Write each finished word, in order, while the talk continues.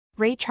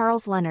Ray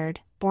Charles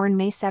Leonard, born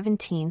May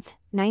 17,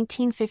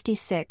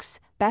 1956,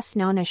 best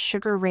known as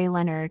Sugar Ray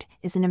Leonard,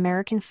 is an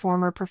American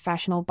former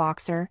professional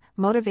boxer,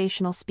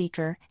 motivational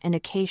speaker, and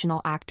occasional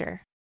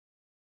actor.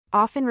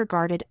 Often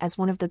regarded as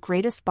one of the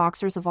greatest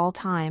boxers of all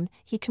time,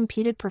 he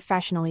competed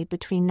professionally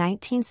between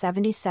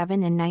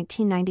 1977 and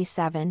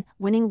 1997,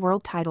 winning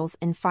world titles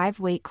in 5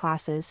 weight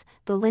classes,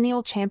 the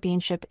lineal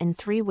championship in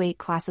 3 weight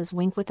classes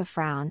wink with a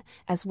frown,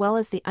 as well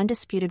as the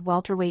undisputed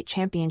welterweight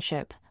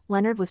championship.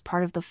 Leonard was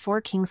part of the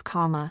Four Kings,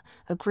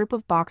 a group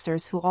of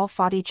boxers who all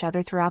fought each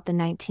other throughout the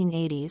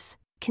 1980s,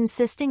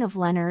 consisting of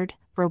Leonard,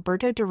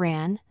 Roberto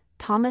Durán,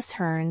 Thomas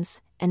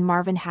Hearns, and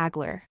Marvin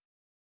Hagler.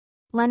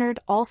 Leonard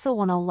also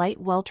won a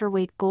light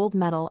welterweight gold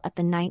medal at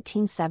the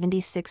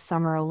 1976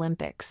 Summer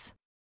Olympics.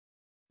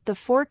 The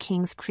Four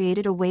Kings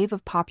created a wave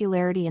of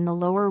popularity in the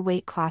lower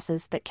weight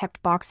classes that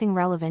kept boxing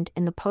relevant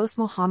in the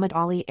post-Muhammad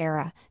Ali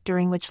era,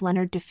 during which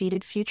Leonard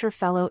defeated future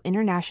fellow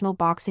International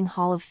Boxing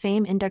Hall of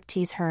Fame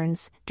inductees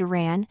Hearns,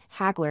 Durán,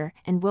 Hagler,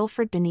 and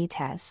Wilfred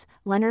Benitez.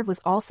 Leonard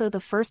was also the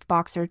first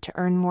boxer to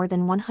earn more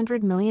than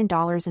 $100 million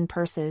in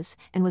purses,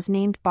 and was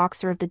named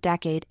Boxer of the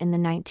Decade in the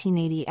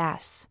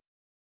 1980s.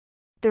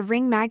 The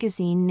Ring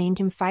magazine named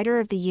him Fighter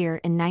of the Year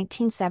in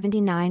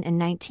 1979 and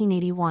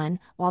 1981,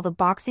 while the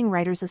Boxing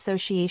Writers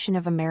Association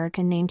of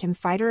America named him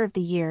Fighter of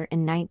the Year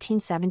in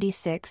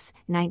 1976,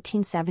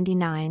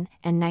 1979,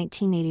 and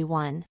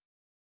 1981.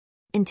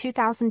 In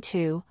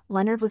 2002,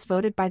 Leonard was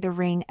voted by The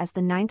Ring as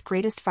the 9th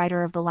greatest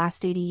fighter of the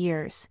last 80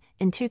 years.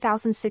 In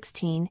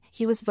 2016,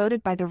 he was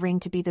voted by The Ring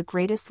to be the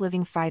greatest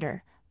living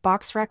fighter.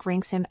 BoxRec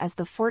ranks him as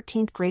the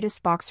 14th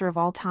greatest boxer of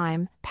all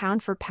time,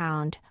 pound for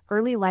pound.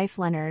 Early life.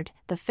 Leonard,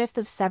 the 5th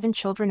of 7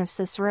 children of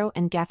Cicero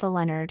and Getha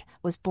Leonard,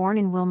 was born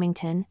in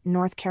Wilmington,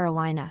 North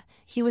Carolina.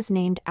 He was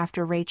named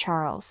after Ray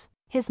Charles,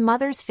 his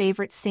mother's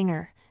favorite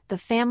singer. The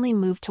family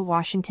moved to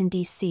Washington,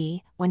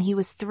 D.C., when he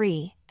was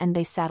 3, and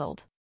they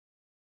settled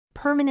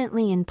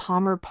permanently in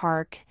Palmer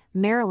Park,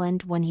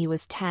 Maryland when he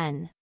was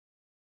 10.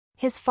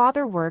 His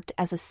father worked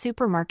as a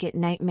supermarket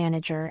night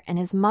manager and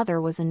his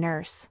mother was a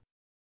nurse.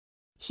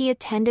 He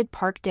attended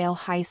Parkdale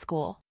High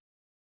School.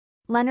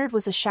 Leonard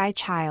was a shy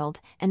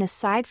child, and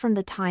aside from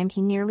the time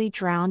he nearly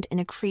drowned in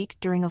a creek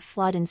during a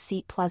flood in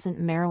Seat Pleasant,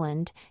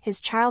 Maryland, his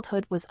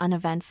childhood was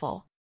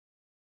uneventful.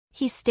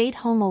 He stayed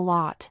home a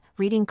lot,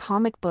 reading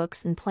comic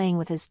books and playing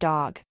with his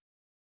dog.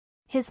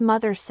 His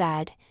mother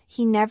said,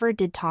 "He never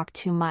did talk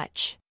too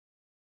much.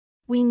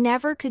 We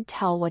never could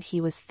tell what he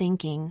was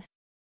thinking.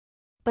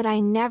 But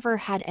I never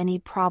had any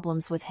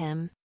problems with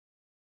him.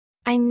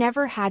 I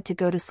never had to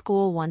go to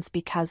school once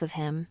because of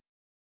him."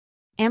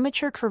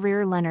 Amateur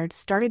career. Leonard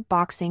started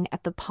boxing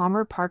at the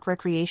Palmer Park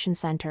Recreation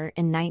Center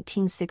in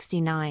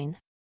 1969.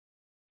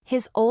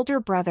 His older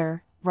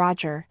brother,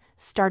 Roger,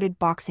 started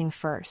boxing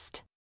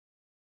first.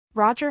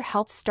 Roger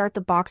helped start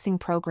the boxing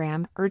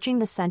program, urging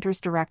the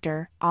center's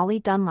director, Ollie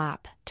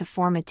Dunlap, to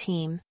form a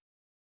team.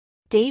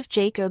 Dave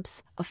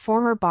Jacobs, a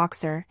former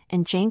boxer,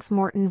 and Jenks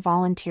Morton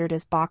volunteered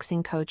as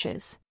boxing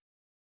coaches.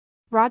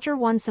 Roger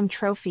won some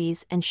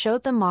trophies and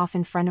showed them off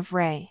in front of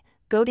Ray,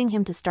 goading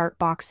him to start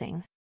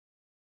boxing.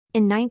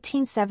 In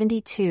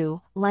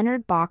 1972,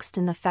 Leonard boxed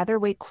in the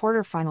featherweight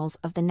quarterfinals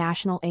of the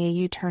National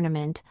AAU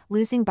tournament,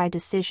 losing by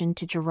decision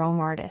to Jerome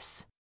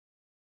Artis.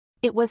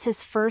 It was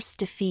his first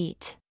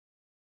defeat.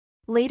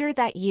 Later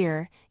that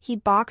year, he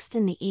boxed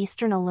in the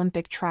Eastern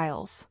Olympic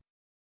Trials.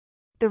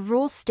 The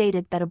rules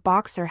stated that a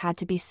boxer had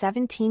to be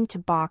 17 to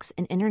box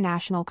in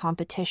international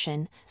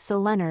competition, so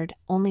Leonard,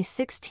 only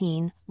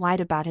 16, lied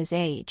about his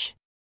age.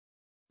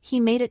 He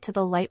made it to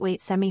the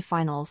lightweight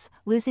semifinals,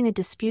 losing a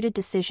disputed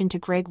decision to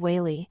Greg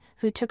Whaley,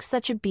 who took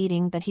such a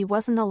beating that he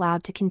wasn't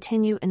allowed to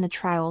continue in the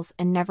trials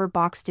and never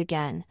boxed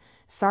again.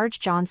 Sarge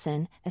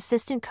Johnson,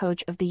 assistant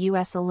coach of the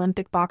U.S.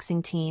 Olympic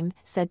boxing team,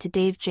 said to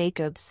Dave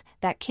Jacobs,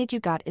 "That kid you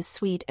got is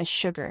sweet as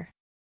sugar."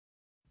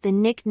 The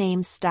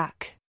nickname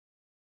stuck.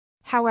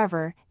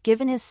 However,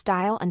 given his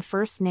style and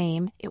first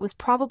name, it was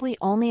probably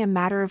only a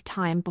matter of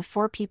time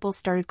before people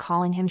started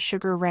calling him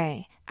Sugar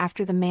Ray,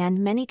 after the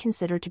man many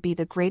consider to be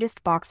the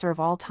greatest boxer of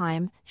all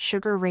time,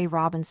 Sugar Ray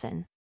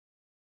Robinson.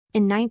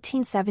 In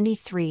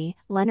 1973,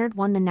 Leonard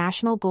won the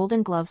National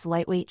Golden Gloves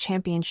lightweight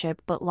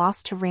championship but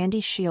lost to Randy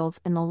Shields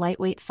in the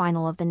lightweight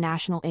final of the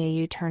National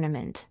AAU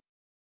tournament.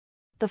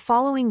 The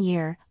following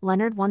year,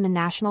 Leonard won the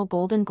National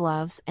Golden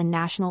Gloves and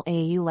National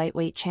AAU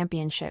lightweight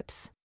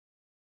championships.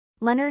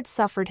 Leonard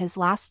suffered his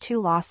last 2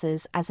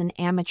 losses as an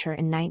amateur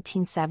in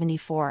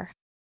 1974.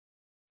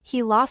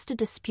 He lost a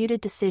disputed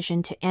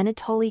decision to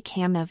Anatoly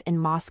Kamnev in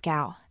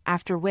Moscow,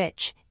 after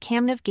which,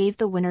 Kamnev gave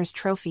the winner's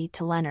trophy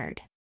to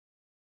Leonard.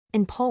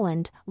 In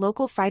Poland,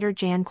 local fighter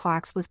Jan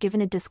Kłaks was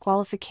given a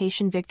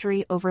disqualification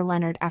victory over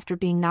Leonard after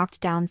being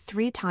knocked down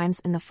 3 times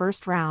in the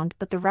first round,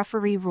 but the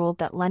referee ruled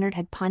that Leonard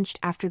had punched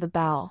after the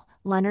bell.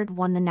 Leonard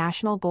won the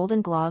National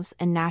Golden Gloves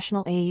and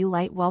National AAU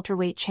light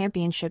welterweight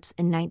championships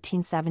in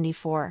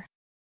 1974.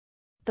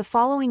 The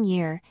following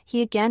year,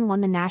 he again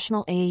won the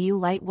National AAU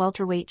Light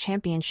Welterweight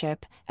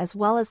Championship, as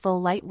well as the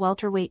Light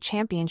Welterweight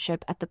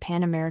Championship at the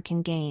Pan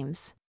American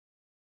Games.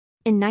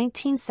 In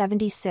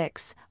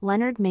 1976,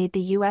 Leonard made the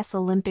U.S.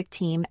 Olympic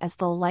team as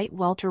the light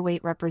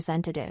welterweight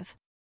representative.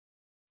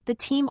 The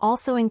team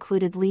also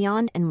included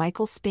Leon and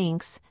Michael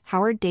Spinks,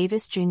 Howard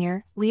Davis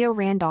Jr., Leo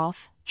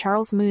Randolph,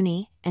 Charles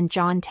Mooney, and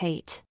John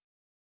Tate.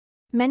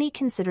 Many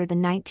consider the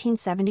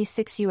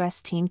 1976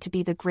 U.S. team to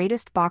be the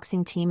greatest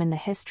boxing team in the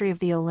history of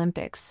the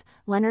Olympics.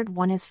 Leonard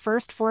won his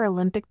first 4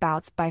 Olympic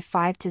bouts by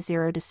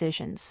 5-0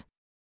 decisions.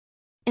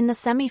 In the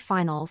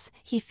semifinals,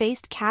 he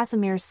faced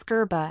Kazimierz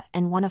Skrzydła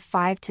and won a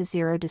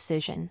 5-0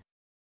 decision.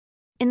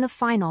 In the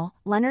final,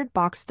 Leonard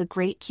boxed the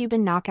great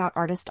Cuban knockout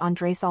artist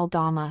Andrés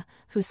Aldama,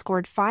 who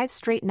scored 5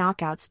 straight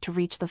knockouts to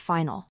reach the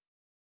final.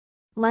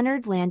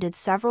 Leonard landed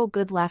several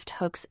good left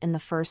hooks in the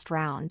first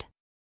round.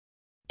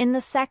 In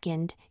the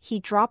second, he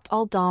dropped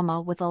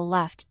Aldama with a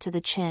left to the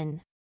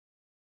chin.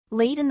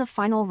 Late in the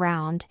final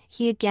round,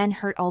 he again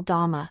hurt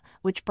Aldama,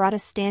 which brought a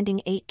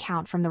standing 8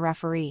 count from the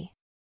referee.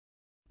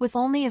 With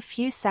only a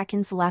few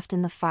seconds left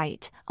in the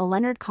fight, a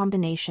Leonard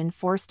combination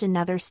forced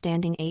another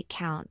standing 8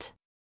 count.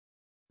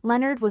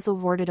 Leonard was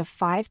awarded a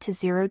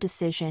 5-0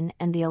 decision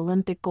and the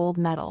Olympic gold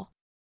medal.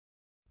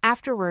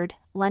 Afterward,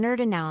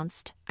 Leonard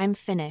announced, "I'm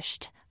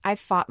finished,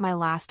 I've fought my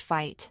last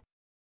fight.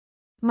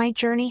 My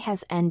journey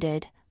has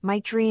ended, my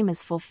dream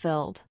is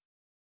fulfilled.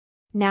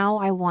 Now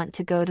I want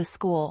to go to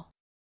school."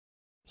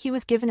 He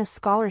was given a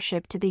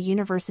scholarship to the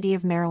University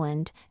of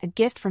Maryland, a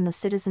gift from the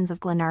citizens of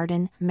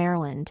Glenarden,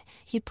 Maryland.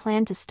 He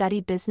planned to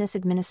study business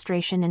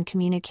administration and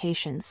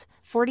communications.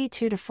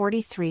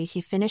 42-43,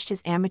 he finished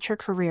his amateur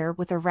career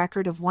with a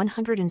record of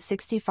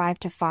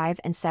 165-5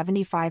 and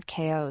 75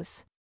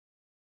 KOs.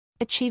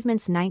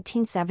 Achievements: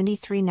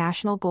 1973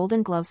 National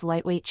Golden Gloves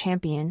Lightweight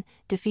Champion,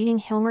 defeating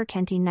Hilmer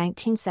Kenty.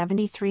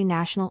 1973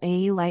 National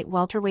AU Light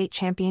Welterweight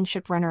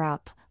Championship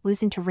runner-up,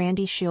 losing to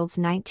Randy Shields.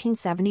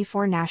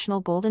 1974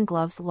 National Golden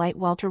Gloves Light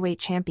Welterweight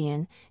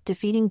Champion,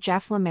 defeating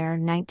Jeff Lemire.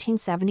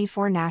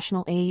 1974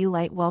 National AU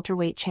Light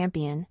Welterweight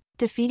Champion,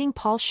 defeating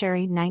Paul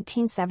Sherry.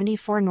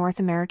 1974 North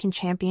American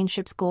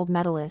Championships Gold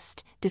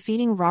Medalist,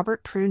 defeating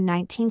Robert Prue.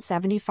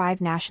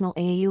 1975 National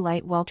AAU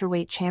Light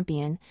Welterweight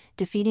Champion,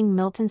 defeating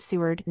Milton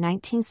Seward.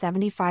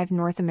 1975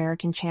 North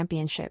American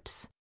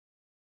Championships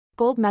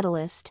Gold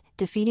Medalist,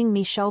 defeating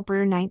Michel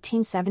Breuer.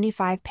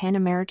 1975 Pan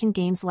American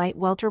Games Light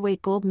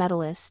Welterweight Gold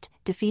Medalist,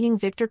 defeating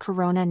Victor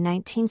Corona.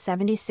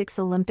 1976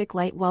 Olympic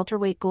Light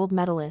Welterweight Gold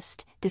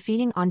Medalist,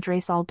 defeating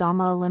Andrés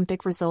Aldama.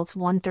 Olympic results: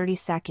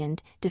 132nd,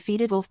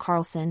 defeated Ulf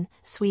Karlsson,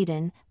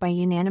 Sweden, by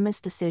unanimous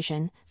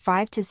decision,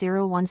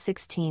 5-0.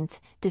 116th,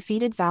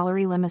 defeated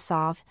Valery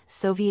Limasov,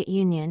 Soviet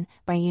Union,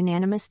 by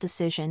unanimous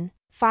decision,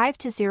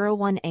 5-0.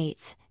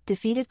 1/8,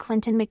 defeated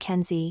Clinton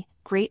McKenzie,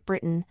 Great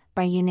Britain,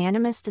 by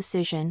unanimous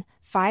decision,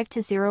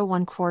 5-0.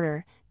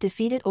 1/4,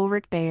 defeated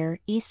Ulrich Bayer,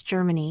 East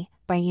Germany,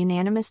 by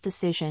unanimous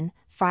decision,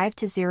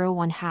 5-0.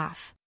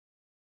 1/2.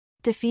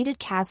 Defeated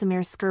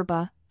Kazimierz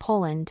Skrzydła,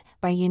 Poland,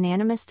 by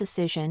unanimous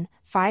decision,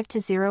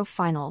 5-0.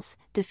 Finals,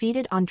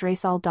 defeated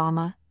Andrés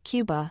Aldama,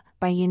 Cuba,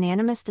 by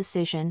unanimous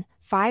decision,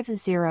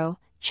 5-0.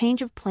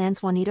 Change of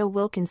plans: Juanita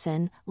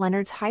Wilkinson,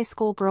 Leonard's high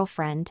school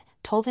girlfriend,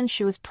 told him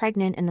she was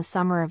pregnant in the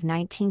summer of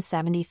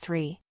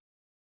 1973.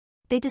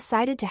 They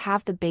decided to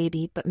have the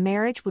baby, but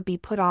marriage would be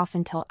put off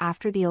until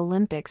after the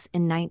Olympics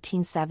in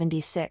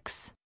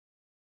 1976.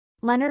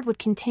 Leonard would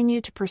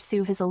continue to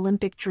pursue his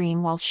Olympic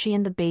dream while she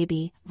and the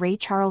baby, Ray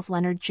Charles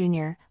Leonard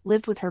Jr.,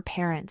 lived with her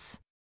parents.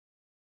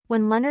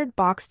 When Leonard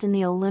boxed in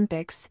the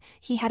Olympics,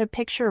 he had a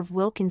picture of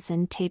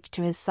Wilkinson taped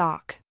to his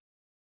sock.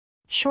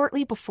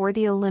 Shortly before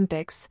the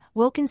Olympics,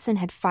 Wilkinson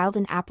had filed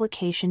an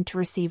application to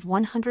receive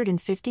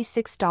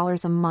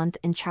 $156 a month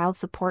in child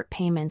support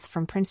payments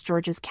from Prince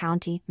George's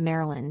County,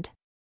 Maryland.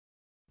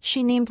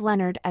 She named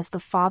Leonard as the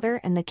father,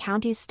 and the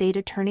county's state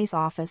attorney's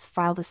office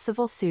filed a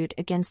civil suit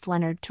against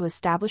Leonard to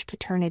establish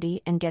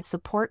paternity and get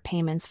support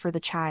payments for the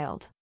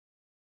child.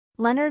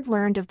 Leonard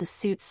learned of the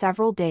suit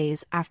several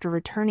days after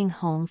returning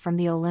home from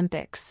the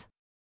Olympics.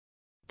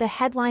 The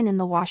headline in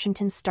the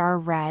Washington Star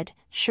read,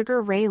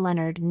 "Sugar Ray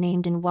Leonard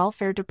named in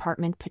Welfare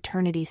Department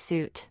paternity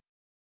suit."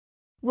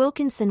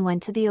 Wilkinson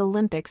went to the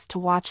Olympics to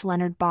watch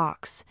Leonard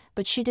box,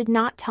 but she did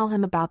not tell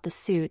him about the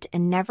suit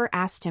and never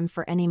asked him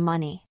for any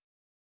money.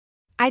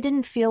 "I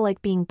didn't feel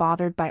like being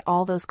bothered by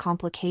all those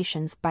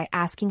complications by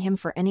asking him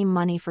for any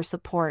money for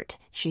support,"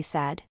 she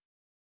said.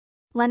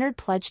 Leonard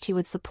pledged he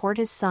would support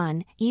his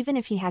son, even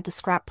if he had to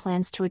scrap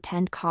plans to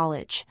attend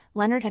college.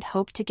 Leonard had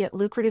hoped to get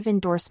lucrative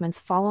endorsements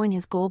following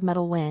his gold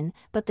medal win,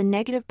 but the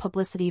negative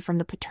publicity from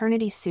the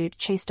paternity suit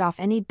chased off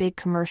any big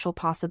commercial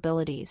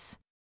possibilities.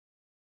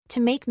 To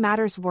make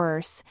matters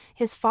worse,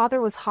 his father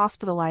was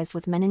hospitalized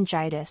with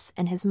meningitis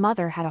and his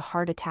mother had a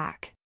heart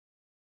attack.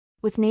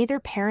 With neither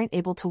parent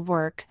able to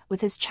work,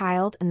 with his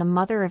child and the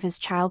mother of his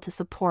child to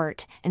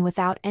support, and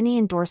without any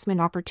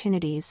endorsement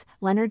opportunities,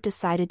 Leonard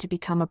decided to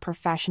become a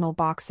professional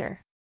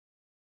boxer.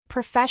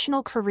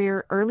 Professional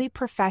career: early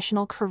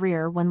professional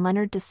career. When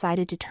Leonard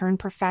decided to turn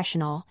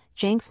professional,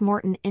 Jenks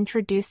Morton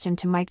introduced him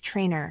to Mike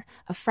Trainer,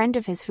 a friend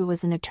of his who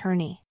was an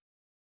attorney.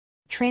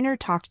 Trainer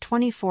talked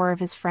 24 of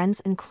his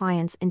friends and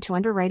clients into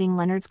underwriting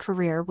Leonard's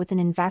career with an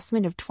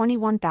investment of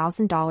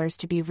 $21,000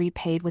 to be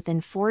repaid within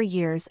 4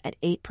 years at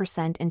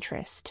 8%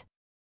 interest.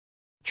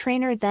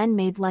 Trainer then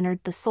made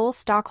Leonard the sole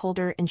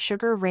stockholder in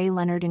Sugar Ray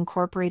Leonard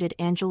Incorporated.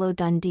 Angelo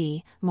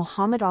Dundee,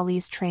 Muhammad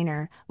Ali's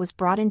trainer, was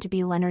brought in to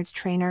be Leonard's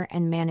trainer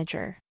and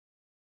manager.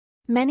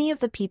 Many of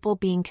the people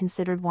being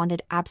considered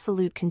wanted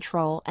absolute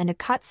control and a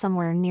cut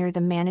somewhere near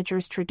the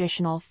manager's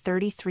traditional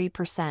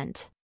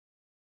 33%.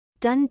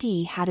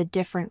 Dundee had a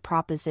different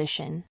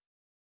proposition.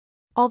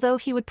 Although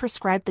he would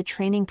prescribe the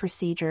training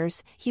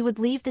procedures, he would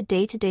leave the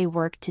day-to-day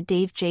work to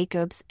Dave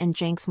Jacobs and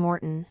Jenks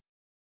Morton.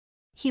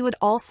 He would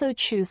also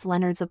choose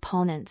Leonard's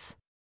opponents.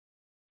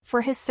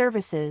 For his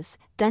services,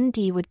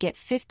 Dundee would get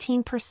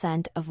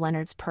 15% of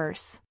Leonard's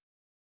purse.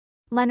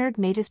 Leonard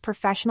made his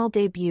professional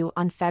debut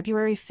on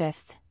February 5,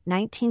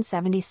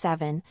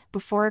 1977,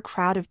 before a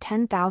crowd of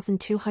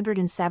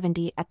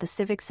 10,270 at the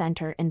Civic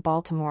Center in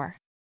Baltimore.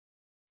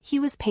 He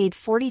was paid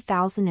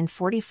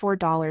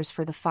 $40,044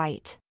 for the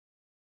fight.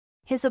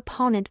 His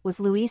opponent was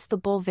Luis "the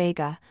Bull"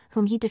 Vega,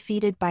 whom he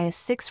defeated by a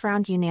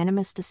 6-round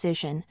unanimous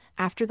decision.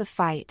 After the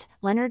fight,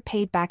 Leonard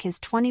paid back his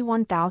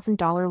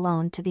 $21,000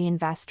 loan to the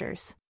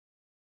investors.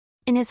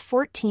 In his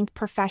 14th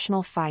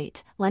professional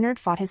fight, Leonard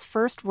fought his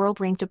first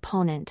world-ranked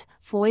opponent,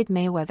 Floyd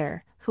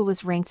Mayweather, who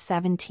was ranked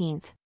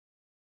 17th.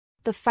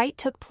 The fight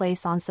took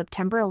place on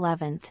September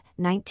 11,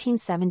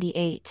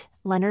 1978.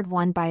 Leonard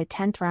won by a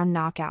 10th-round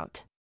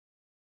knockout.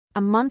 A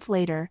month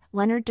later,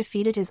 Leonard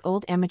defeated his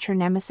old amateur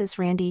nemesis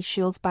Randy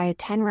Shields by a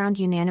 10-round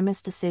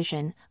unanimous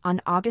decision. On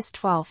August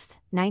 12,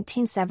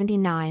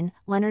 1979,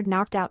 Leonard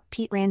knocked out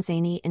Pete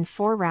Ranzani in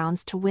 4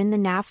 rounds to win the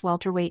NAF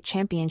welterweight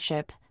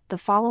championship. The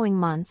following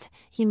month,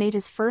 he made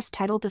his first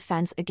title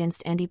defense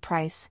against Andy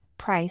Price.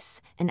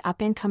 Price, an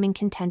up-and-coming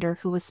contender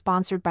who was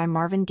sponsored by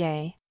Marvin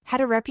Gaye,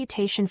 had a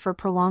reputation for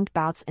prolonged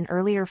bouts in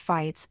earlier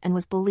fights and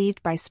was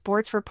believed by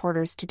sports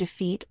reporters to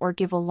defeat or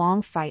give a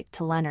long fight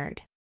to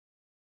Leonard.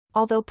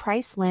 Although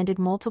Price landed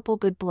multiple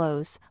good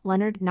blows,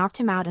 Leonard knocked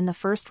him out in the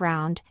first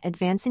round,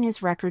 advancing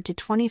his record to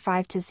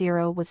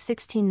 25-0 with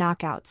 16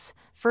 knockouts.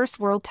 First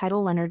world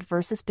title Leonard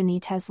vs.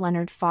 Benitez.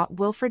 Leonard fought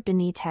Wilfred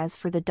Benitez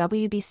for the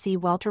WBC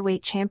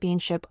welterweight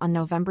championship on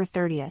November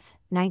 30,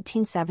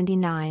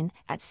 1979,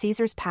 at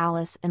Caesars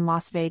Palace in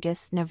Las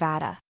Vegas,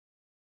 Nevada.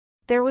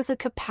 There was a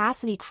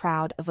capacity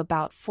crowd of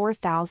about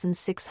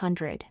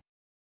 4,600.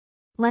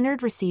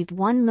 Leonard received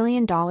 $1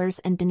 million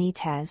and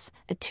Benitez,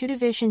 a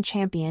 2-division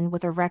champion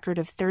with a record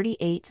of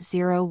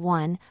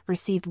 38-0-1,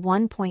 received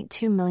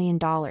 $1.2 million.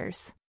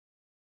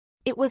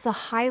 It was a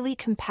highly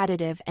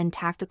competitive and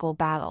tactical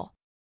battle.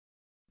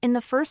 In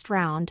the first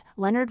round,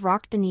 Leonard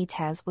rocked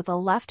Benitez with a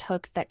left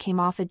hook that came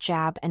off a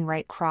jab and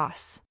right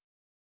cross.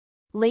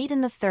 Late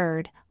in the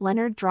third,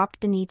 Leonard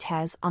dropped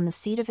Benitez on the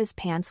seat of his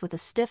pants with a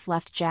stiff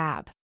left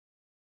jab.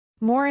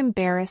 More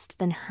embarrassed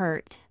than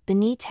hurt,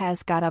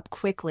 Benitez got up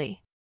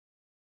quickly.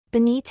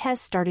 Benitez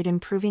started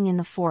improving in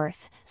the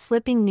fourth,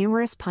 slipping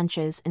numerous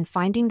punches and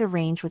finding the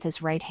range with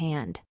his right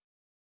hand.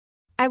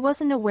 "I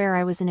wasn't aware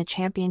I was in a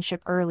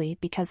championship early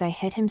because I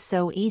hit him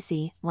so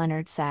easy,"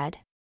 Leonard said.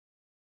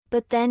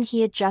 "But then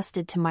he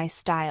adjusted to my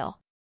style.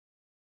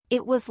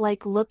 It was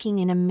like looking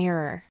in a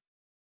mirror."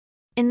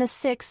 In the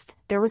sixth,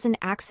 there was an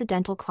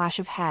accidental clash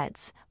of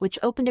heads, which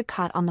opened a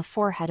cut on the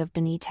forehead of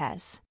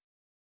Benitez.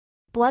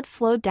 Blood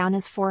flowed down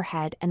his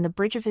forehead and the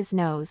bridge of his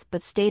nose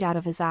but stayed out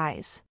of his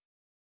eyes.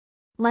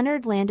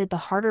 Leonard landed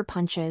the harder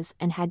punches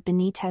and had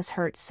Benitez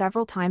hurt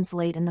several times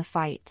late in the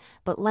fight,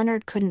 but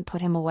Leonard couldn't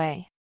put him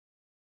away.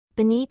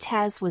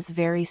 Benitez was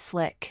very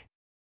slick.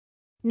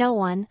 No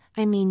one,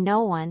 can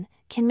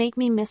make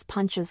me miss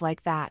punches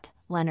like that,"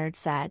 Leonard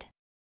said.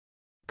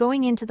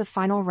 Going into the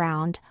final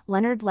round,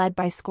 Leonard led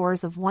by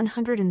scores of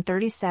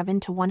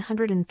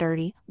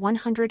 137-130,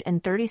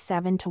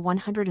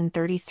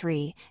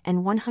 137-133,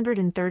 and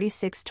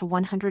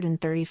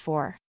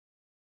 136-134.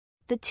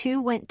 The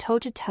two went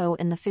toe-to-toe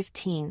in the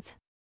 15th.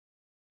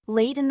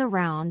 Late in the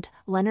round,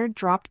 Leonard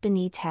dropped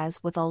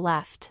Benitez with a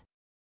left.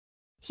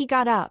 He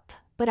got up,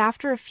 but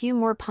after a few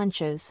more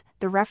punches,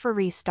 the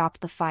referee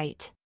stopped the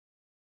fight.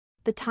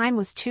 The time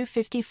was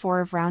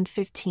 2:54 of round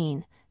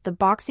 15. The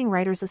Boxing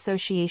Writers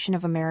Association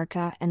of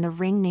America and the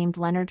Ring named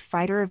Leonard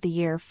Fighter of the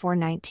Year for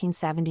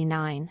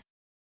 1979.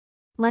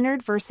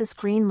 Leonard vs.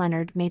 Green.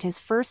 Leonard made his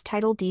first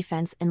title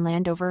defense in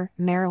Landover,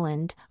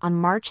 Maryland, on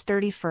March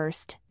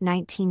 31,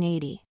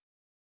 1980.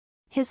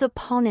 His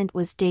opponent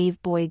was Dave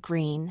 "Boy"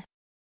 Green.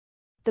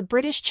 The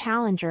British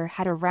challenger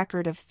had a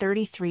record of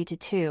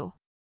 33-2.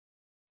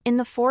 In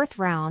the fourth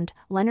round,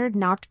 Leonard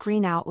knocked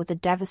Green out with a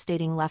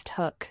devastating left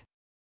hook.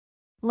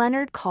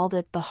 Leonard called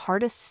it the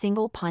hardest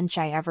single punch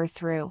I ever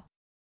threw.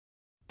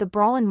 The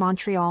brawl in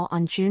Montreal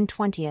on June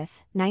 20,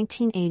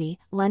 1980,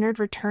 Leonard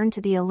returned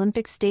to the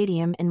Olympic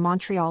Stadium in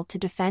Montreal to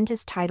defend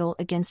his title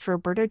against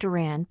Roberto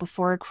Durán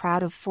before a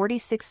crowd of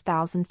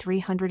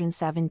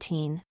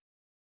 46,317.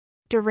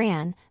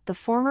 Durán, the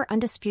former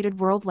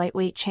undisputed world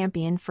lightweight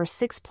champion for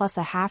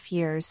 6.5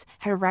 years,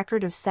 had a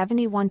record of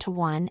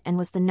 71-1 and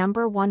was the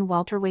 #1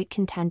 welterweight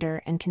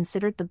contender and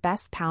considered the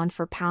best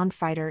pound-for-pound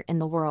fighter in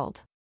the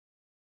world.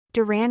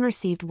 Durán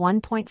received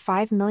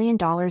 $1.5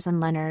 million on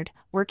Leonard,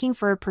 working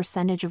for a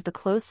percentage of the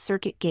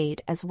closed-circuit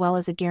gate as well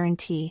as a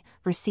guarantee,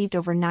 received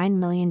over $9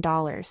 million.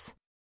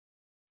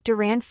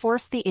 Durán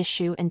forced the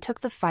issue and took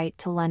the fight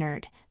to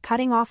Leonard,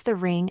 cutting off the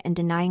ring and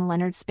denying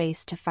Leonard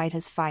space to fight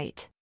his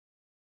fight.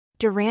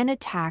 Durán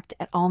attacked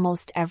at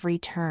almost every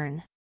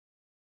turn.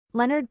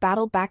 Leonard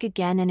battled back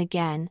again and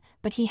again,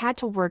 but he had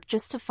to work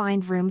just to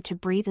find room to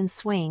breathe and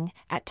swing,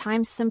 at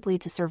times simply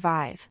to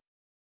survive.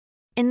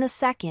 In the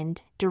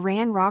second,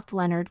 Durán rocked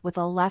Leonard with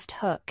a left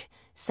hook,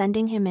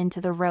 sending him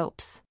into the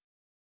ropes.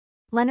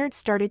 Leonard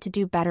started to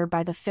do better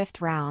by the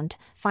fifth round,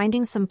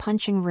 finding some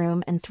punching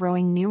room and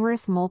throwing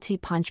numerous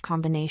multi-punch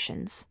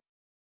combinations.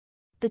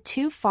 The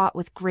two fought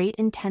with great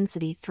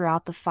intensity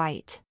throughout the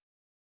fight.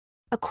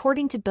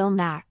 According to Bill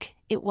Mack,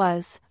 it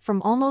was,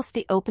 from almost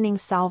the opening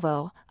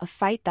salvo, a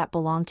fight that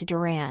belonged to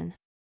Durán.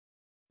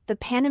 The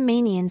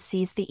Panamanian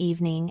seized the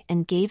evening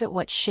and gave it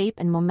what shape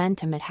and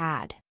momentum it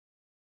had.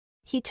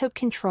 He took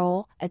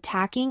control,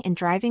 attacking and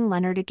driving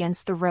Leonard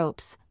against the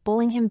ropes,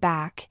 bowling him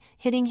back,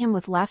 hitting him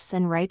with lefts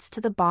and rights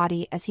to the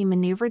body as he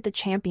maneuvered the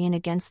champion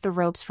against the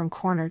ropes from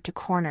corner to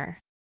corner.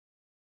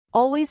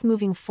 Always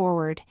moving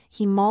forward,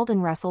 he mauled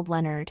and wrestled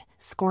Leonard,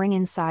 scoring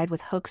inside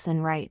with hooks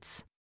and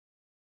rights.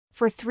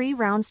 For 3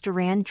 rounds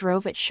Durán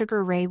drove at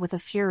Sugar Ray with a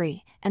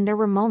fury, and there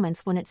were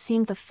moments when it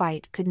seemed the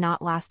fight could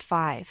not last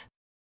 5.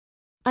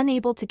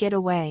 Unable to get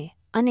away,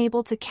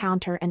 unable to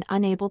counter and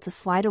unable to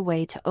slide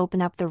away to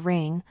open up the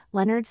ring,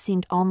 Leonard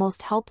seemed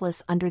almost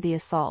helpless under the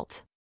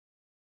assault.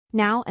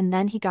 Now and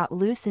then he got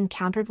loose and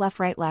countered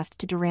left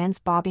to Durán's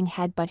bobbing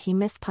head, but he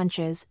missed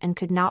punches and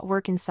could not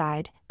work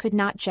inside, could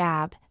not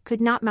jab,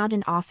 could not mount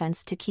an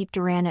offense to keep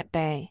Durán at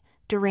bay.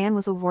 Durán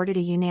was awarded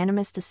a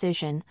unanimous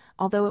decision,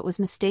 although it was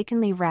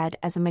mistakenly read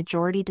as a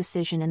majority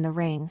decision in the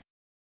ring.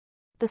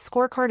 The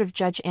scorecard of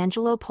Judge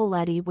Angelo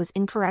Poletti was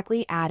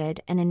incorrectly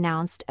added and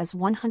announced as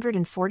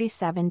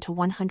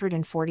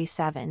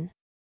 147-147.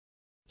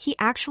 He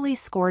actually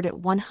scored at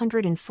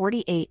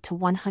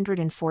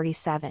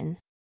 148-147.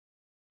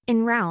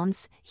 In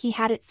rounds, he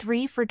had it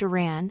 3 for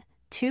Durán,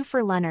 2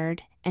 for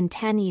Leonard, and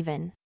 10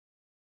 even.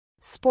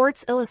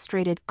 Sports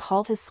Illustrated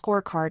called his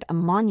scorecard a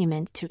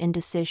monument to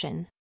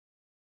indecision.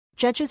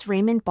 Judges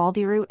Raymond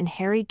Baldiru and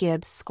Harry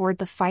Gibbs scored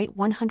the fight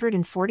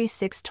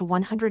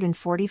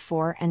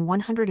 146-144 and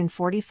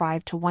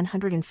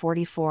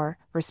 145-144,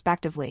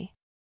 respectively.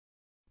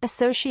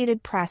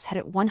 Associated Press had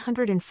it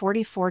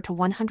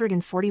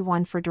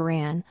 144-141 for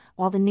Durán,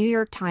 while the New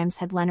York Times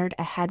had Leonard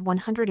ahead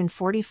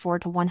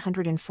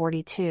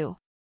 144-142.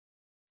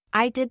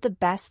 "I did the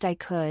best I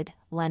could,"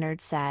 Leonard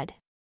said.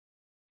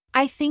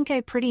 "I think I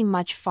pretty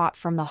much fought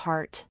from the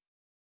heart."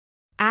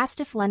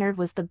 Asked if Leonard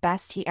was the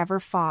best he ever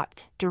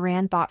fought,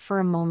 Durán thought for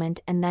a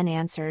moment and then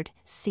answered,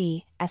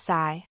 "Si."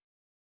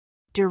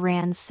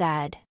 Durán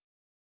said,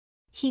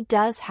 "He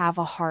does have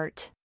a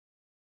heart.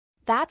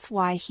 That's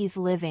why he's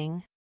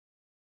living."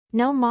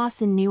 No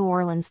Moss in New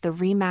Orleans. The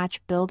rematch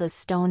billed as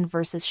Stone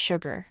vs.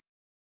 Sugar.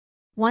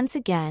 Once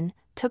again,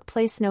 took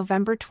place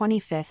November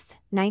 25,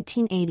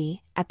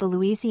 1980, at the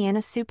Louisiana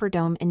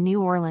Superdome in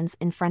New Orleans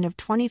in front of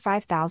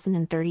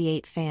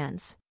 25,038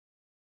 fans.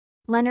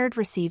 Leonard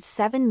received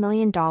 $7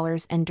 million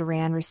and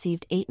Durán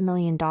received $8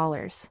 million.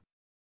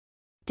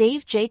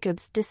 Dave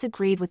Jacobs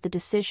disagreed with the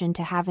decision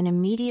to have an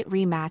immediate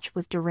rematch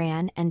with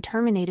Durán and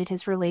terminated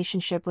his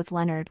relationship with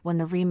Leonard when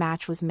the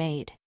rematch was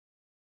made.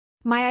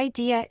 "My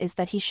idea is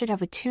that he should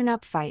have a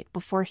tune-up fight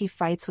before he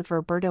fights with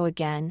Roberto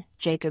again,"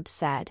 Jacobs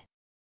said.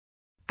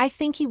 "I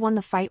think he won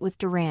the fight with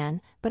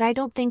Durán, but I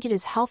don't think it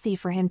is healthy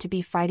for him to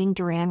be fighting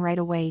Durán right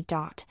away."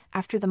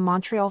 After the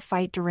Montreal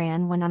fight,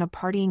 Durán went on a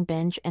partying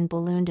binge and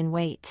ballooned in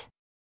weight.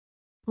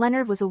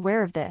 Leonard was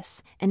aware of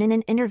this, and in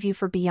an interview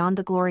for Beyond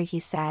the Glory he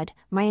said,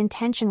 "My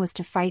intention was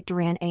to fight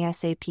Durán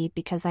ASAP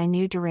because I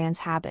knew Durán's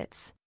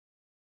habits.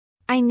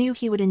 I knew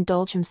he would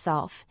indulge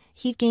himself,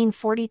 he'd gain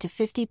 40 to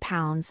 50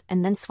 pounds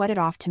and then sweat it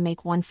off to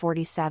make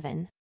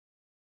 147.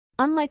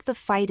 Unlike the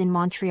fight in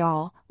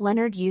Montreal,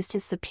 Leonard used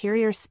his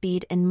superior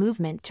speed and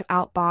movement to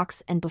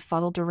outbox and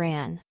befuddle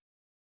Durán.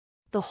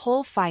 "The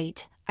whole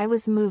fight, I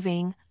was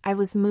moving,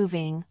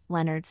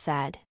 Leonard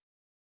said.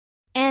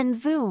 And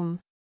voom!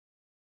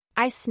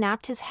 I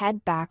snapped his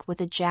head back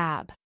with a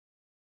jab.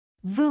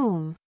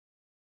 Voom!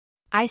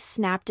 I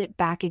snapped it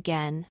back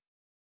again.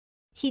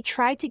 He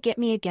tried to get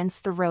me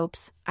against the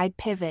ropes, I'd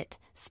pivot,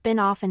 spin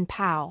off and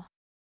pow.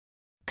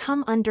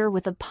 Come under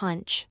with a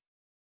punch."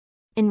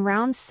 In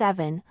round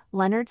 7,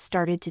 Leonard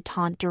started to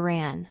taunt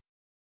Durán.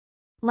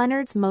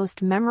 Leonard's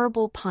most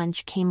memorable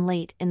punch came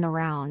late in the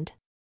round.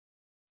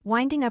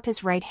 Winding up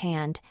his right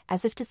hand,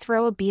 as if to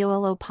throw a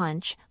BOLO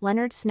punch,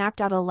 Leonard snapped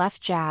out a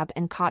left jab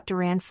and caught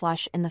Durán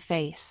flush in the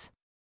face.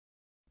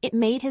 "It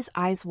made his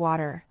eyes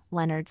water,"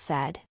 Leonard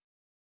said.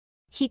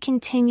 He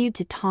continued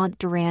to taunt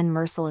Durán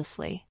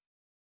mercilessly.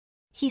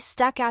 He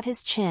stuck out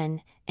his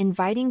chin,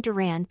 inviting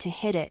Durán to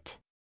hit it.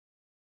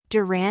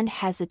 Durán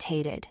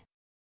hesitated.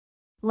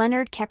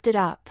 Leonard kept it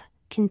up,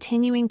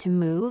 continuing to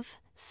move,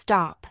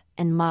 stop,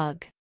 and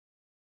mug.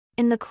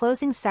 In the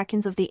closing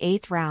seconds of the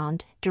 8th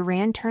round,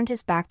 Durán turned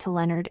his back to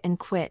Leonard and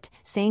quit,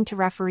 saying to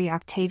referee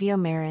Octavio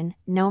Marin,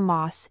 "No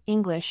más,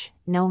 English,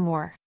 no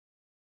more."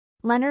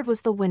 Leonard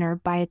was the winner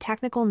by a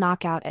technical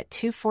knockout at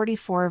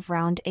 2:44 of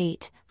round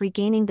 8,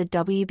 regaining the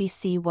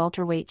WBC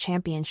welterweight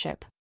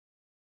championship.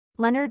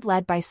 Leonard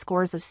led by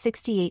scores of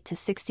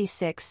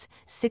 68-66,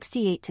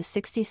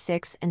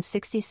 68-66 and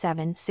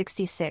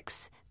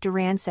 67-66.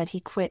 Durán said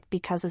he quit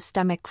because of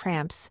stomach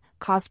cramps,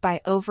 caused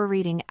by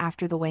overeating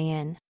after the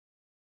weigh-in.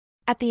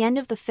 "At the end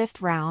of the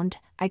 5th round,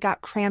 I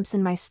got cramps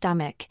in my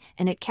stomach,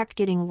 and it kept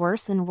getting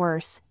worse and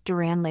worse,"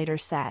 Durán later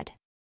said.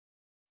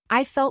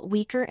 "I felt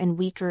weaker and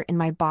weaker in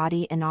my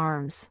body and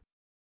arms."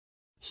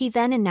 He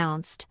then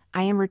announced,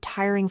 "I am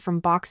retiring from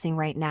boxing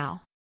right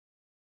now."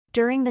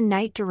 During the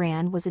night,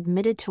 Durán was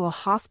admitted to a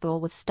hospital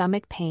with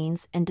stomach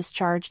pains and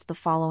discharged the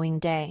following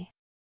day.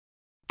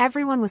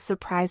 Everyone was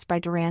surprised by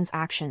Durán's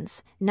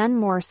actions, none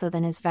more so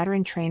than his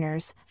veteran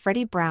trainers,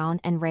 Freddie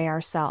Brown and Ray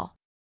Arcel.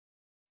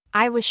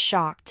 "I was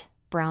shocked,"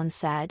 Brown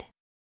said.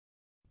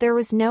 "There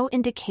was no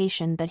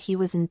indication that he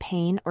was in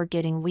pain or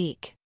getting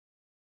weak."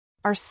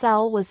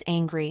 Arcel was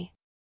angry.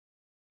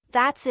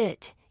 "That's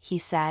it," he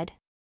said.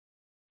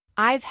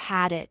 "I've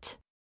had it.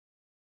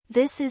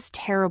 This is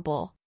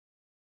terrible.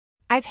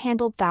 I've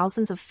handled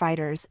thousands of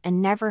fighters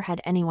and never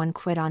had anyone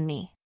quit on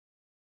me.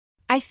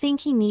 I think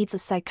he needs a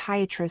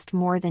psychiatrist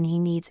more than he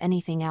needs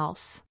anything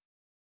else."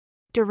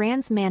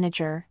 Durán's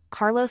manager,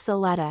 Carlos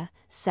Aleta,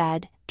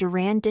 said,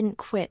 "Durán didn't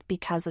quit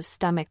because of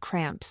stomach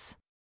cramps.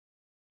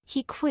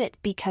 He quit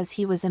because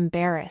he was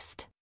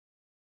embarrassed.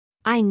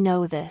 I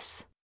know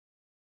this."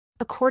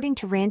 According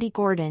to Randy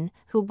Gordon,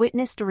 who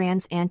witnessed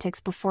Durán's antics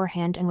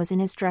beforehand and was in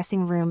his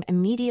dressing room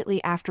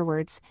immediately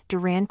afterwards,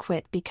 Durán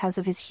quit because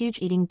of his huge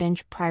eating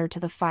binge prior to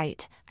the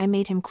fight. "I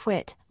made him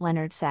quit,"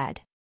 Leonard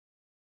said.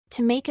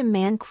 "To make a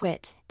man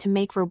quit, to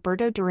make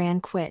Roberto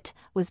Durán quit,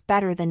 was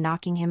better than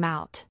knocking him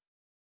out."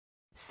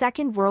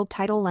 Second world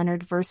title: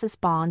 Leonard vs.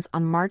 Bonds.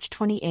 On March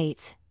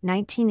 28,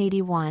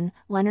 1981,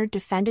 Leonard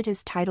defended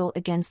his title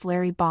against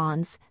Larry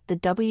Bonds, the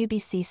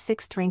WBC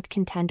 6th-ranked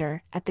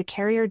contender, at the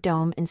Carrier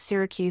Dome in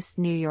Syracuse,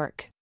 New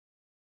York.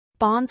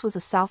 Bonds was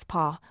a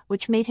southpaw,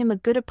 which made him a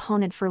good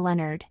opponent for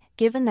Leonard,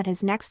 given that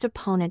his next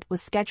opponent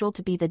was scheduled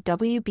to be the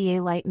WBA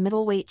light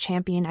middleweight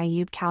champion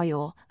Ayub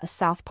Kaloul, a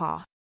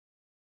southpaw.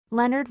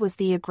 Leonard was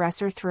the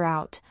aggressor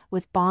throughout,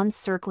 with Bonds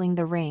circling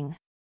the ring.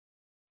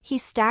 He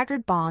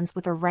staggered Bonds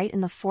with a right in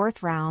the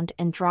 4th round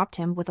and dropped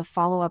him with a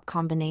follow-up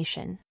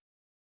combination.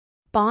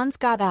 Bonds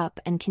got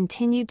up and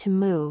continued to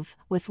move,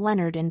 with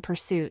Leonard in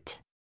pursuit.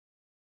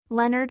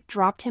 Leonard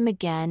dropped him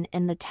again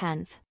in the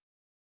 10th.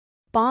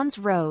 Bonds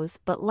rose,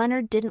 but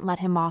Leonard didn't let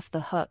him off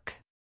the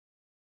hook.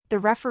 The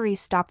referee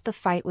stopped the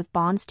fight with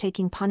Bonds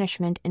taking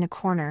punishment in a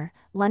corner.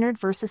 Leonard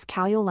vs.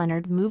 Kaloul.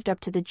 Leonard moved up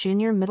to the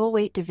junior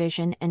middleweight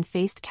division and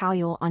faced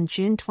Kaloul on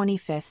June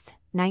 25,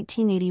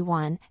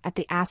 1981, at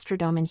the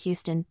Astrodome in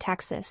Houston,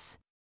 Texas.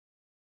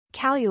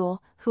 Kaloul,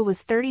 who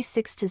was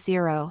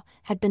 36-0,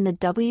 had been the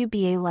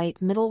WBA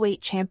light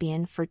middleweight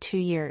champion for 2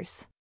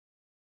 years.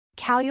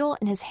 Kaloul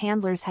and his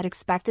handlers had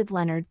expected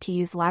Leonard to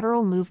use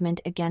lateral movement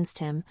against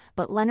him,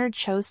 but Leonard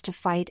chose to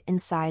fight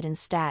inside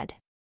instead.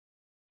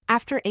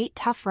 After 8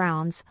 tough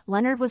rounds,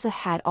 Leonard was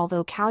ahead,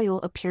 although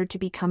Kaloul appeared to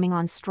be coming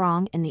on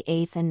strong in the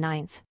 8th and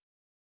 9th.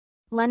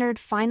 Leonard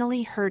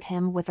finally hurt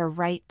him with a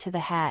right to the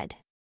head.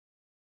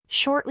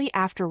 Shortly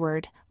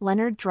afterward,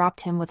 Leonard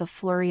dropped him with a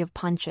flurry of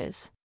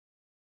punches.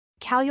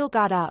 Kaloul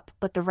got up,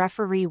 but the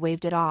referee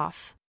waved it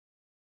off.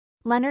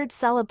 Leonard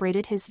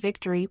celebrated his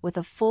victory with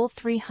a full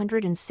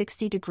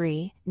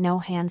 360-degree,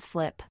 no-hands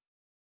flip.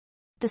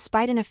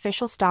 Despite an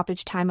official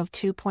stoppage time of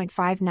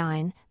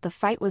 2.59, the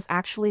fight was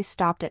actually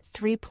stopped at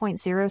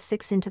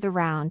 3.06 into the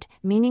round,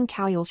 meaning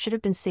Kaloul should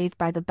have been saved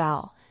by the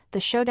bell. The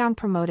showdown,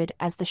 promoted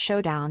as The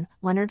Showdown,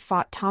 Leonard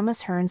fought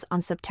Thomas Hearns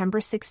on September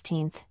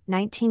 16,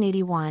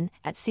 1981,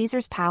 at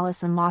Caesars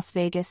Palace in Las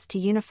Vegas to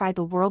unify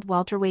the World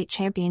Welterweight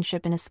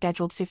Championship in a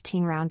scheduled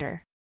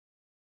 15-rounder.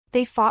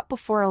 They fought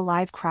before a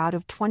live crowd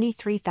of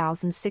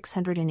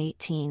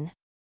 23,618.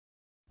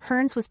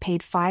 Hearns was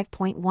paid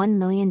 $5.1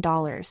 million,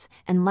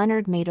 and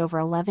Leonard made over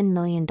 $11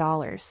 million.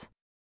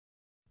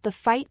 The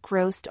fight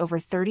grossed over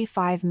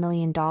 $35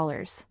 million.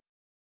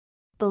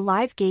 The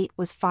live gate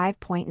was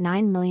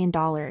 $5.9 million,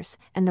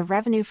 and the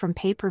revenue from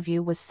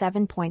pay-per-view was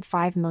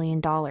 $7.5 million.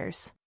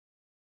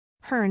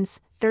 Hearns,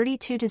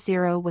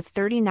 32-0 with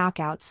 30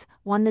 knockouts,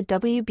 won the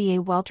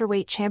WBA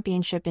welterweight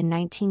championship in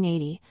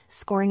 1980,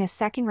 scoring a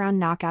second-round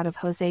knockout of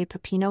Jose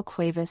Pepino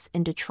Cuevas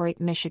in Detroit,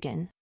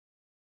 Michigan.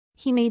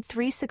 He made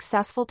 3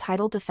 successful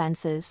title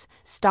defenses,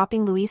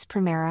 stopping Luis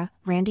Primera,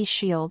 Randy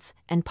Shields,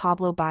 and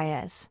Pablo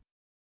Baez.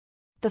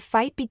 The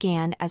fight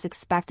began as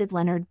expected,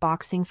 Leonard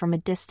boxing from a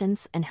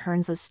distance and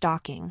Hearns'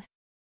 stalking.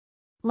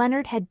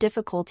 Leonard had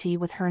difficulty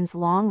with Hearns'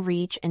 long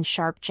reach and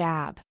sharp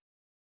jab.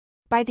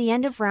 By the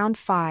end of round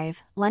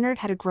 5, Leonard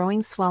had a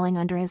growing swelling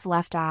under his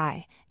left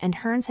eye, and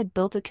Hearns had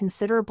built a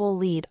considerable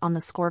lead on the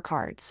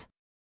scorecards.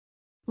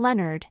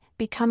 Leonard,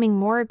 becoming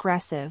more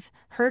aggressive,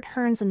 hurt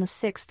Hearns in the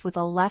 6th with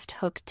a left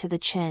hook to the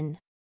chin.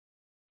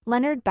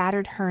 Leonard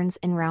battered Hearns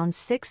in rounds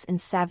 6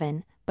 and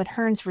 7, but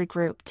Hearns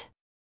regrouped.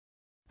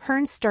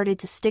 Hearns started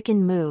to stick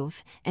and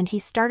move, and he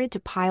started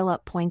to pile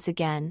up points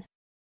again.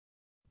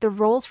 The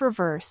roles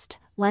reversed,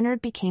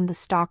 Leonard became the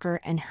stalker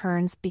and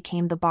Hearns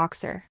became the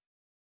boxer.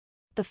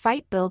 The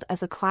fight billed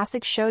as a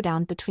classic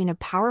showdown between a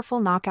powerful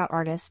knockout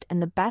artist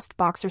and the best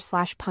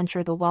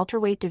boxer/puncher the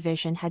welterweight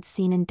division had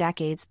seen in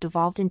decades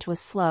devolved into a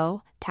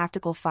slow,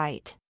 tactical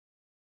fight.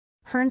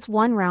 Hearns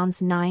won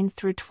rounds 9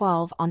 through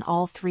 12 on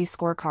all 3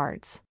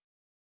 scorecards.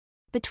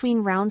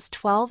 Between rounds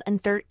 12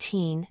 and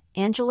 13,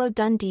 Angelo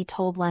Dundee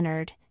told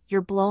Leonard,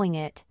 "You're blowing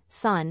it,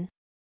 son.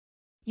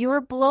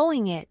 You're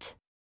blowing it."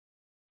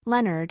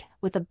 Leonard,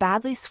 with a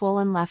badly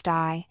swollen left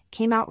eye,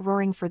 came out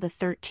roaring for the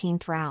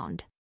 13th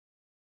round.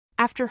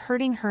 After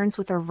hurting Hearns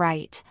with a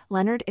right,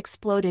 Leonard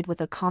exploded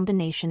with a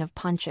combination of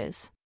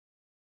punches.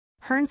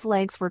 Hearns'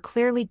 legs were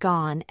clearly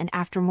gone, and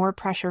after more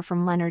pressure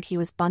from Leonard he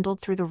was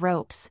bundled through the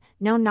ropes.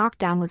 No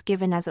knockdown was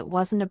given as it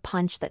wasn't a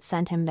punch that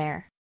sent him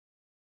there.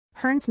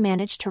 Hearns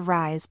managed to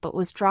rise but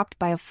was dropped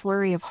by a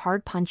flurry of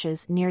hard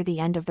punches near the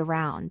end of the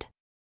round.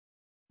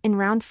 In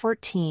round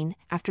 14,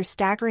 after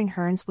staggering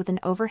Hearns with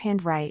an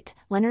overhand right,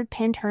 Leonard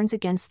pinned Hearns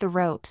against the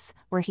ropes,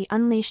 where he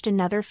unleashed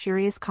another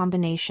furious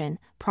combination,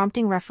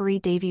 prompting referee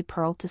Davey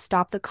Pearl to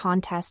stop the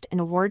contest and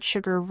award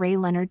Sugar Ray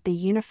Leonard the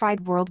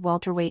unified World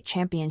Welterweight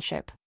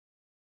Championship.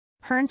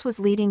 Hearns was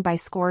leading by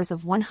scores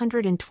of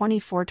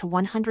 124 to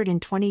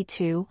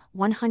 122,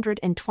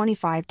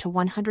 125 to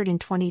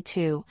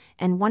 122,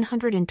 and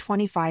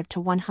 125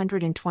 to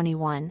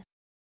 121.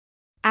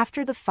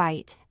 After the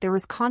fight, there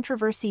was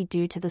controversy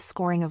due to the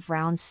scoring of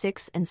rounds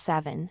 6 and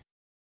 7.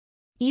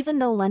 Even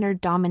though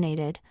Leonard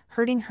dominated,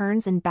 hurting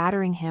Hearns and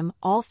battering him,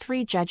 all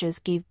 3 judges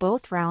gave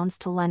both rounds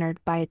to Leonard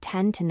by a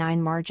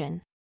 10-9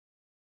 margin.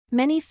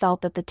 Many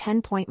felt that the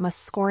 10-point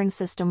must-scoring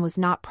system was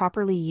not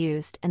properly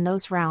used and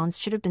those rounds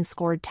should have been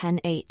scored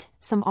 10-8.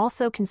 Some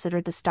also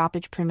considered the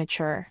stoppage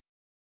premature.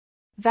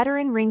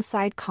 Veteran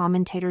ringside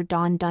commentator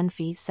Don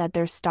Dunphy said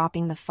they're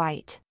stopping the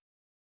fight.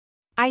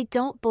 "I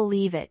don't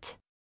believe it."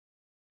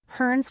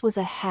 Hearns was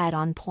ahead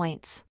on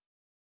points.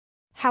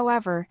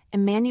 However,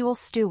 Emmanuel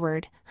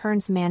Stewart,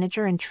 Hearns'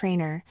 manager and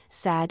trainer,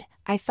 said,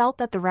 "I felt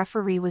that the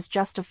referee was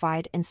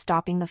justified in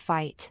stopping the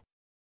fight.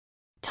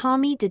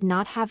 Tommy did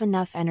not have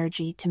enough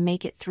energy to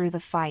make it through the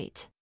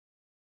fight."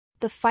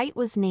 The fight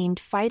was named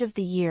Fight of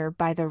the Year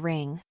by The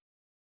Ring.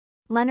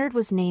 Leonard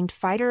was named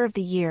Fighter of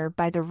the Year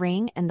by The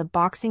Ring and the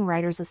Boxing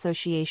Writers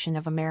Association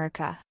of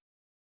America.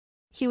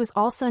 He was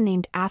also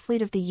named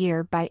Athlete of the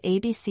Year by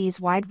ABC's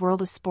Wide World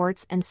of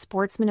Sports and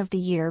Sportsman of the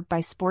Year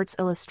by Sports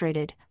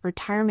Illustrated.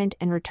 Retirement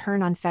and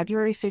return. On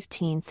February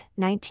 15,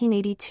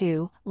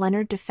 1982,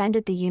 Leonard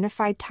defended the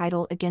unified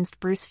title against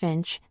Bruce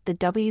Finch, the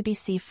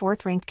WBC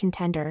 4th-ranked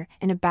contender,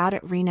 in a bout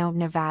at Reno,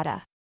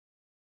 Nevada.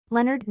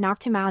 Leonard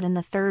knocked him out in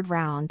the 3rd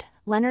round.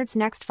 Leonard's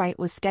next fight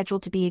was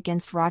scheduled to be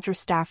against Roger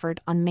Stafford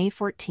on May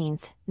 14,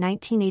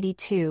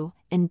 1982,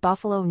 in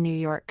Buffalo, New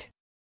York.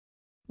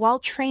 While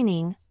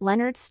training,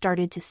 Leonard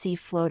started to see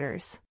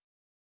floaters.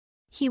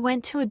 He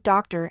went to a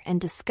doctor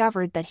and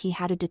discovered that he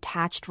had a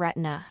detached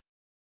retina.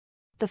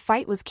 The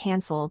fight was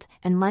cancelled,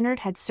 and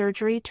Leonard had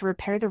surgery to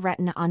repair the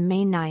retina on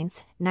May 9,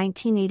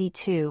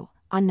 1982.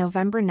 On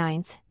November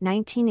 9,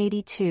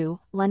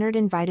 1982, Leonard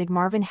invited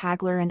Marvin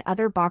Hagler and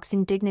other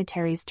boxing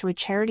dignitaries to a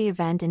charity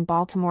event in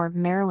Baltimore,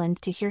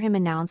 Maryland to hear him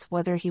announce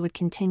whether he would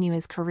continue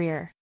his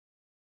career.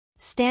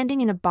 Standing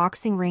in a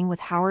boxing ring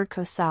with Howard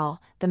Cosell,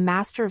 the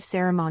master of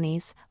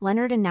ceremonies,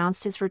 Leonard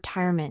announced his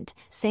retirement,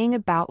 saying a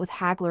bout with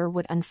Hagler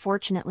would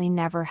unfortunately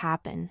never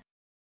happen.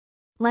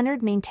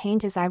 Leonard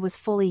maintained his eye was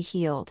fully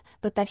healed,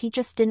 but that he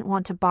just didn't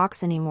want to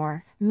box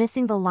anymore.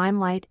 Missing the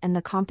limelight and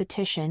the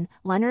competition,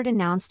 Leonard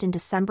announced in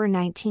December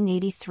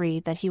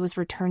 1983 that he was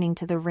returning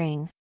to the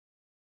ring.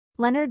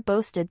 Leonard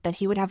boasted that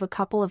he would have a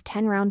couple of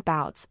 10-round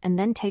bouts and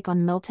then take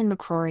on Milton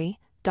McCrory,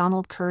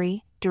 Donald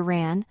Curry,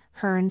 Durán,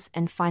 Hearns,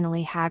 and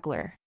finally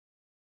Hagler.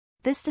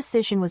 This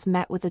decision was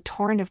met with a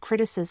torrent of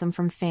criticism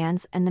from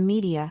fans and the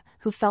media,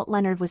 who felt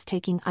Leonard was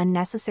taking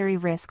unnecessary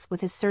risks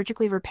with his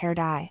surgically repaired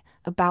eye.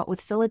 A bout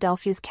with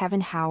Philadelphia's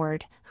Kevin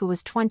Howard, who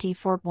was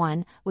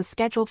 24-1, was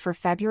scheduled for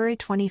February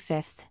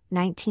 25,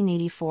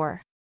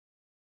 1984.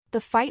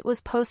 The fight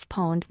was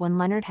postponed when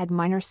Leonard had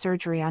minor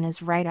surgery on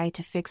his right eye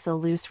to fix a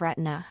loose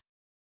retina.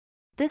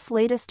 This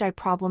latest eye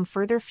problem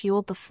further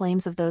fueled the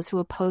flames of those who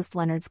opposed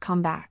Leonard's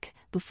comeback.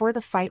 Before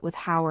the fight with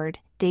Howard,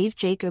 Dave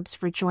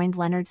Jacobs rejoined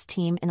Leonard's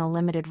team in a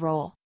limited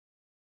role.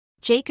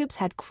 Jacobs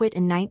had quit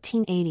in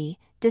 1980,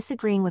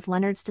 disagreeing with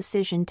Leonard's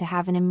decision to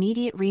have an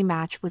immediate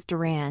rematch with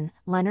Durán.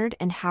 Leonard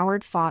and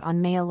Howard fought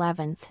on May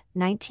 11,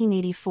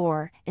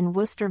 1984, in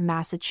Worcester,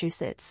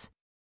 Massachusetts.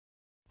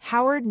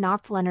 Howard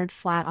knocked Leonard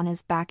flat on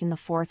his back in the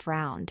 4th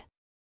round.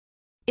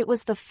 It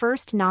was the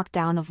first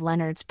knockdown of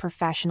Leonard's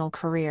professional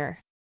career.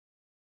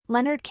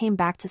 Leonard came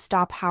back to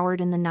stop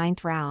Howard in the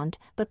 9th round,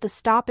 but the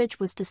stoppage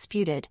was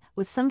disputed,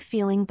 with some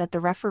feeling that the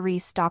referee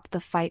stopped the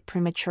fight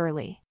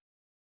prematurely.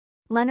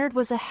 Leonard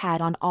was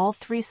ahead on all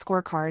 3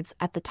 scorecards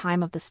at the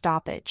time of the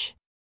stoppage.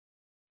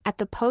 At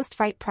the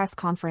post-fight press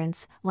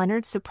conference,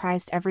 Leonard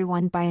surprised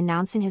everyone by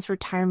announcing his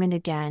retirement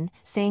again,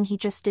 saying he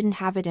just didn't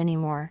have it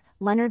anymore.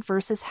 Leonard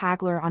vs.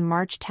 Hagler on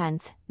March 10,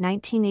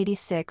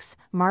 1986,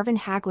 Marvin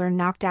Hagler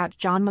knocked out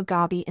John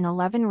Mugabe in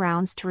 11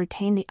 rounds to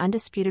retain the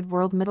undisputed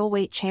World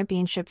Middleweight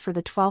Championship for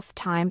the 12th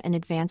time and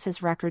advance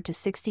his record to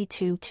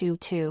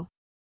 62-2.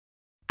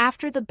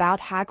 After the bout,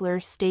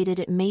 Hagler stated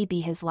it may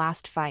be his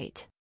last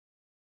fight.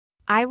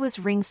 "I was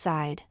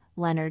ringside,"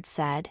 Leonard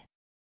said.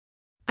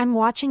 "I'm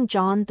watching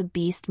John the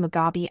Beast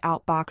Mugabe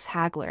outbox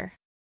Hagler.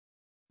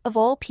 Of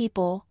all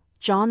people,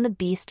 John the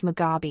Beast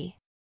Mugabe."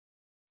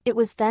 It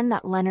was then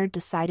that Leonard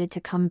decided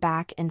to come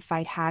back and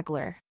fight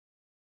Hagler.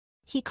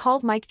 He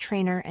called Mike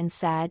Trainer and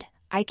said,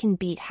 "I can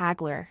beat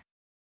Hagler."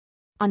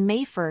 On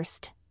May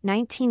 1,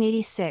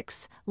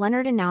 1986,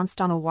 Leonard announced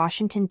on a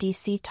Washington,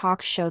 D.C.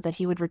 talk show that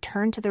he would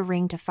return to the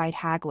ring to fight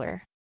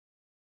Hagler.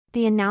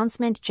 The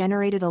announcement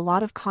generated a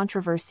lot of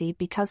controversy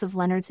because of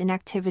Leonard's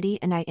inactivity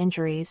and eye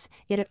injuries,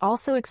 yet it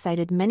also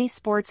excited many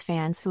sports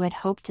fans who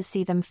had hoped to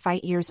see them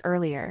fight years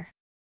earlier.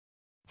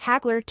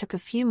 Hagler took a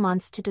few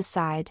months to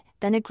decide,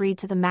 then agreed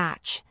to the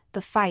match.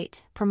 The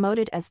fight,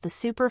 promoted as the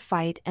Super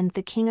Fight and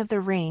the King of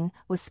the Ring,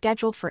 was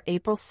scheduled for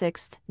April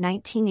 6,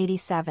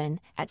 1987,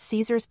 at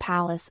Caesars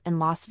Palace in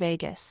Las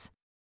Vegas.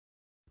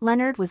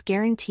 Leonard was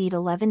guaranteed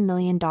 $11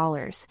 million,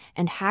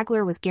 and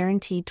Hagler was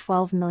guaranteed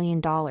 $12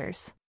 million.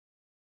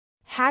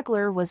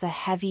 Hagler was a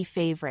heavy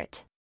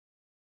favorite.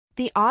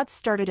 The odds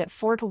started at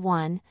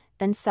 4-1,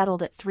 then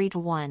settled at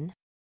 3-1.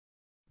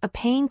 A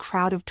paying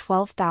crowd of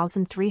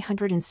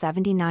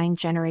 12,379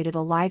 generated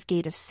a live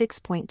gate of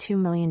 $6.2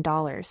 million.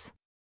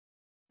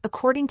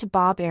 According to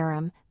Bob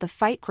Arum, the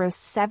fight grossed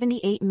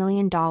 $78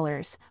 million,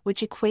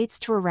 which equates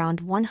to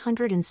around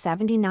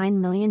 $179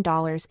 million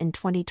in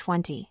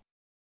 2020.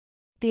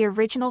 The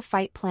original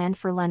fight plan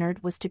for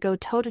Leonard was to go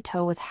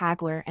toe-to-toe with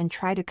Hagler and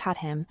try to cut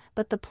him,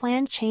 but the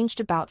plan changed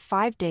about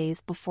 5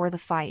 days before the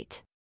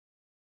fight.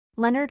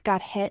 Leonard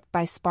got hit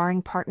by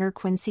sparring partner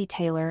Quincy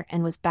Taylor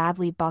and was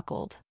badly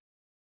buckled.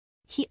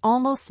 "He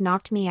almost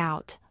knocked me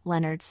out,"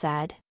 Leonard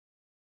said.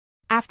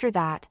 After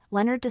that,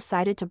 Leonard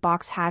decided to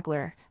box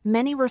Hagler.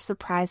 Many were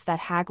surprised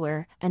that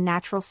Hagler, a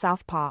natural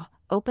southpaw,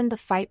 opened the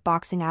fight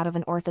boxing out of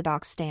an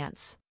orthodox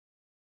stance.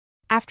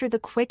 After the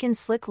quick and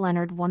slick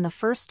Leonard won the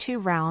first 2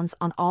 rounds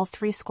on all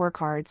 3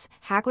 scorecards,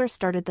 Hagler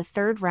started the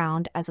 3rd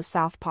round as a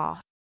southpaw.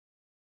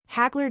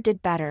 Hagler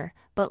did better,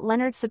 but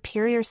Leonard's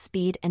superior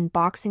speed and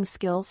boxing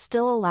skill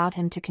still allowed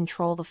him to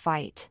control the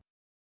fight.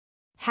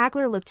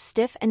 Hagler looked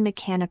stiff and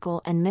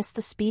mechanical and missed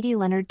the speedy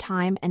Leonard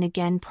time and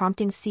again,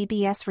 prompting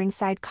CBS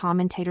ringside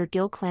commentator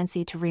Gil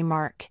Clancy to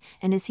remark,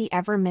 "And is he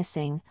ever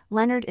missing?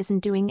 Leonard isn't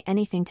doing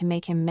anything to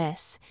make him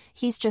miss,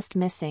 he's just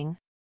missing."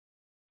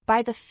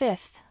 By the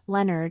 5th,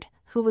 Leonard,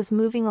 who was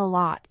moving a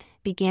lot,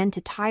 began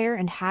to tire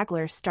and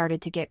Hagler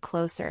started to get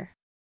closer.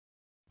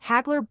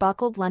 Hagler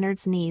buckled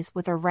Leonard's knees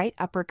with a right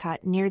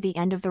uppercut near the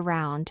end of the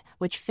round,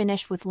 which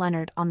finished with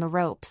Leonard on the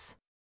ropes.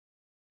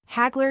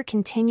 Hagler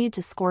continued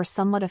to score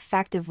somewhat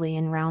effectively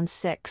in round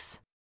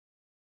 6.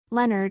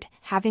 Leonard,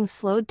 having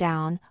slowed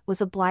down, was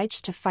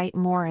obliged to fight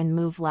more and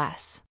move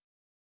less.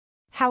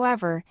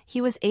 However, he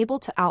was able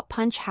to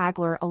outpunch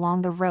Hagler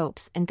along the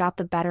ropes and got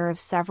the better of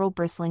several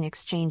bristling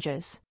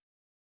exchanges.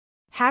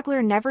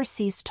 Hagler never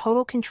seized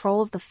total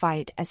control of the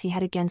fight as he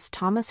had against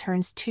Thomas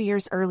Hearns 2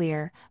 years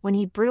earlier, when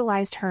he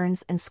brutalized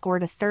Hearns and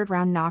scored a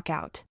 3rd-round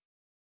knockout.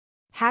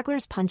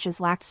 Hagler's punches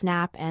lacked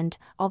snap and,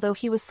 although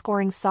he was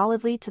scoring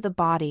solidly to the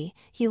body,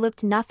 he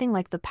looked nothing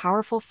like the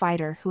powerful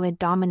fighter who had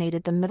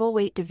dominated the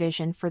middleweight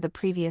division for the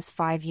previous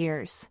 5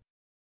 years.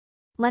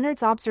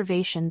 Leonard's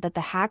observation that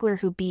the Hagler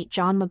who beat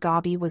John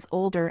Mugabe was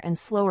older and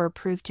slower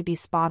proved to be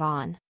spot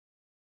on.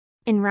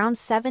 In rounds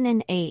 7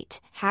 and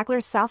 8,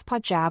 Hagler's southpaw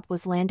jab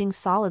was landing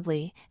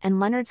solidly, and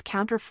Leonard's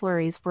counter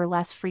flurries were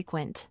less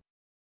frequent.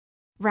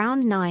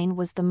 Round 9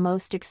 was the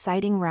most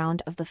exciting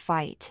round of the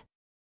fight.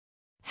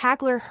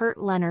 Hagler hurt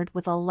Leonard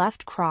with a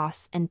left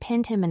cross and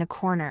pinned him in a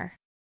corner.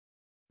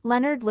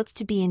 Leonard looked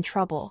to be in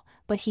trouble,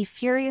 but he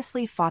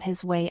furiously fought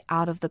his way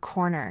out of the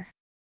corner.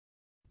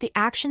 The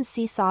action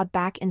seesawed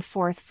back and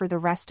forth for the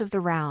rest of the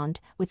round,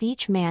 with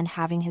each man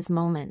having his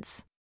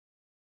moments.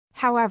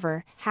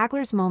 However,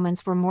 Hagler's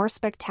moments were more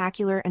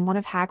spectacular, and one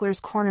of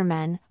Hagler's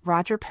cornermen,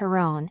 Roger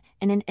Perrone,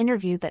 in an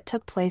interview that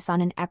took place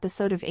on an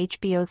episode of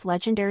HBO's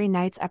Legendary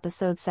Nights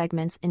episode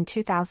segments in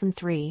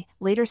 2003,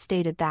 later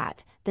stated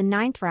that the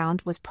 9th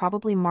round was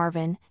probably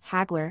Marvin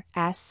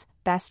Hagler's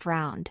best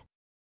round.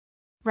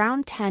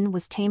 Round 10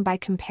 was tame by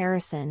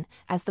comparison,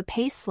 as the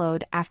pace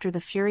slowed after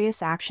the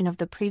furious action of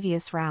the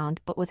previous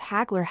round, but with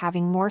Hagler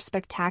having more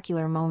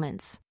spectacular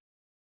moments.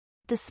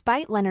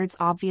 Despite Leonard's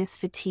obvious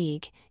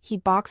fatigue, he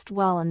boxed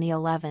well in the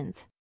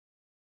 11th.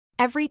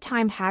 Every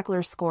time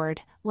Hagler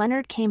scored,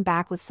 Leonard came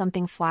back with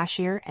something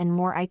flashier and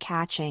more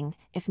eye-catching,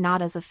 if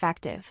not as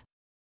effective.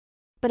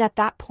 But at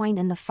that point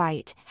in the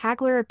fight,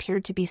 Hagler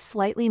appeared to be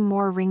slightly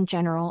more ring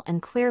general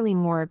and clearly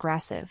more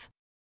aggressive.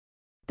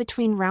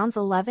 Between rounds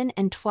 11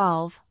 and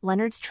 12,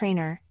 Leonard's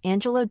trainer,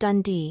 Angelo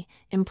Dundee,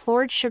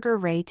 implored Sugar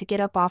Ray to get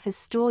up off his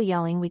stool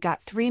yelling, "We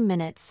got 3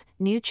 minutes,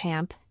 new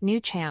champ, new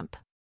champ."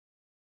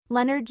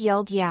 Leonard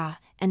yelled "yeah,"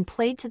 and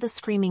played to the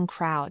screaming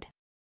crowd.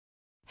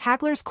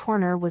 Hagler's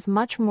corner was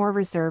much more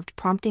reserved,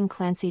 prompting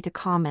Clancy to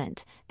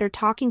comment, "They're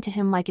talking to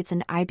him like it's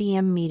an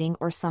IBM meeting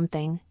or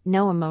something,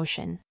 no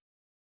emotion."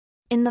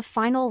 In the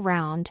final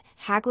round,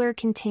 Hagler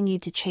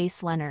continued to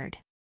chase Leonard.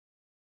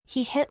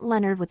 He hit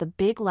Leonard with a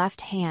big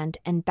left hand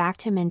and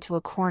backed him into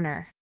a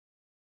corner.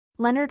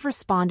 Leonard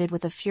responded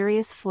with a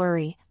furious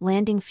flurry,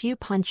 landing few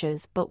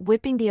punches but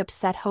whipping the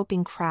upset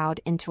hoping crowd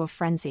into a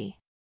frenzy.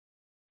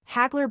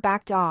 Hagler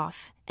backed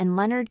off, and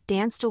Leonard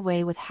danced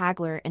away with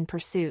Hagler in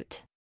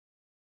pursuit.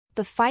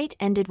 The fight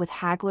ended with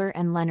Hagler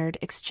and Leonard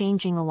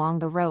exchanging along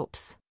the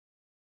ropes.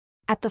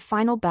 At the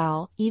final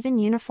bell, even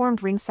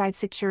uniformed ringside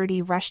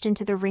security rushed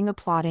into the ring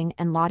applauding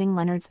and lauding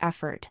Leonard's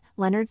effort.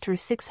 Leonard threw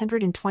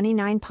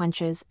 629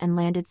 punches and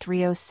landed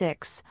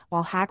 306,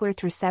 while Hagler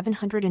threw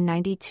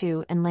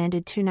 792 and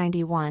landed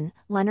 291.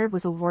 Leonard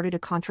was awarded a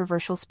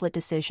controversial split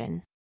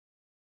decision.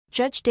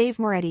 Judge Dave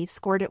Moretti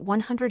scored it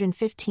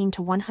 115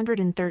 to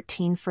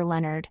 113 for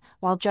Leonard,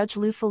 while Judge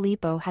Lou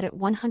Filippo had it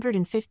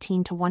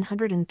 115 to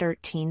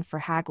 113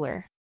 for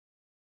Hagler.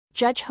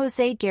 Judge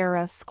Jose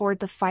Guerra scored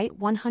the fight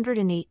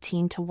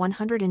 118 to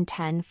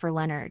 110 for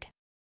Leonard.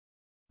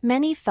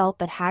 Many felt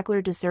that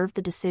Hagler deserved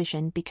the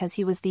decision because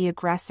he was the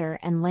aggressor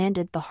and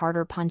landed the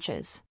harder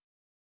punches.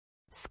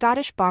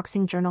 Scottish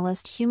boxing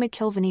journalist Hugh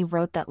McIlvany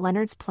wrote that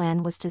Leonard's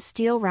plan was to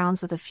steal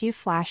rounds with a few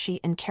flashy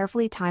and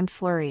carefully timed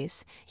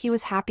flurries. He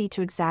was happy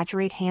to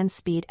exaggerate hand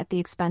speed at the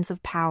expense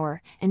of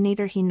power, and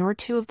neither he nor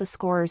two of the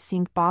scorers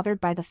seemed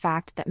bothered by the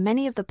fact that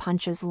many of the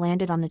punches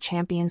landed on the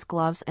champion's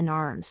gloves and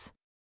arms.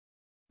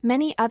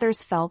 Many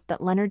others felt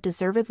that Leonard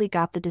deservedly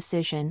got the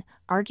decision,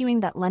 arguing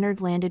that Leonard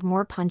landed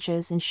more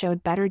punches and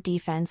showed better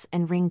defense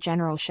and ring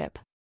generalship.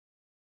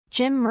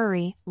 Jim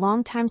Murray,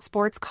 longtime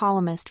sports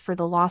columnist for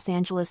the Los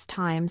Angeles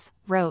Times,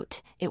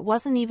 wrote, "It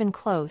wasn't even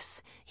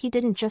close. He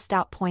didn't just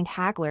outpoint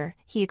Hagler,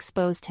 he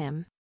exposed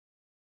him.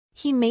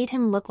 He made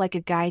him look like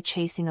a guy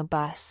chasing a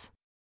bus."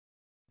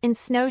 In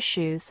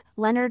snowshoes,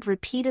 Leonard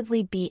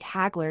repeatedly beat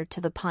Hagler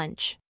to the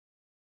punch.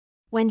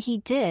 When he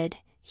did,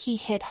 he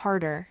hit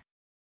harder.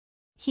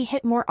 He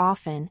hit more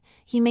often.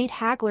 He made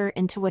Hagler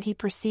into what he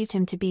perceived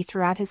him to be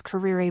throughout his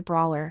career: a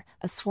brawler,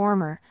 a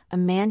swarmer, a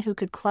man who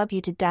could club you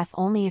to death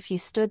only if you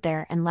stood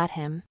there and let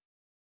him.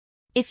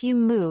 If you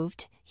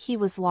moved, he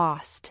was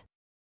lost.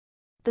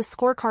 The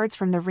scorecards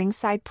from the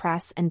ringside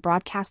press and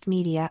broadcast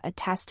media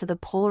attest to the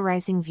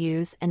polarizing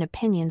views and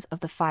opinions of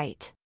the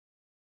fight.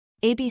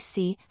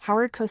 ABC,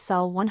 Howard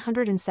Cosell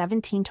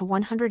 117 to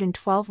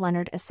 112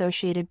 Leonard,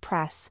 Associated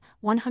Press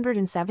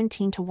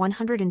 117 to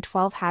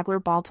 112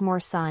 Hagler, Baltimore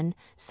Sun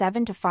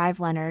 7 to 5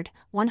 Leonard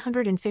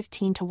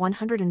 115 to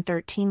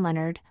 113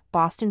 Leonard,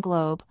 Boston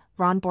Globe,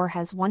 Ron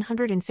Borges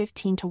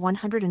 115 to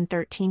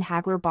 113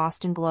 Hagler,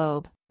 Boston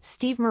Globe,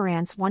 Steve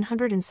Morantz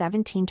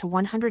 117 to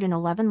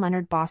 111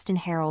 Leonard, Boston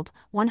Herald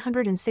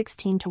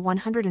 116 to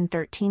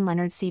 113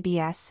 Leonard,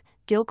 CBS,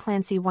 Gil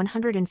Clancy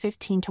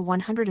 115 to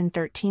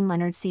 113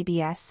 Leonard,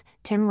 CBS,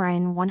 Tim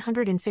Ryan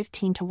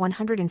 115 to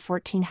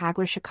 114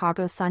 Hagler,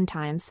 Chicago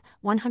Sun-Times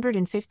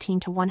 115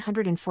 to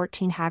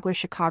 114 Hagler,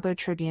 Chicago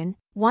Tribune,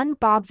 1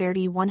 Bob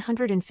Verdi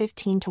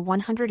 115 to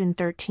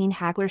 113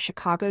 Hagler,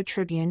 Chicago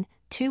Tribune,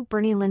 2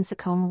 Bernie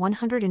Lincecum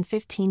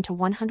 115 to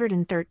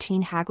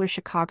 113 Hagler,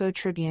 Chicago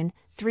Tribune,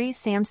 3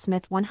 Sam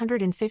Smith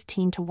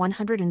 115 to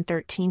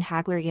 113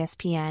 Hagler,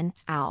 ESPN,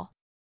 Al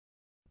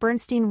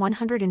Bernstein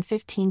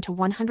 115 to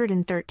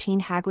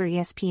 113 Hagler,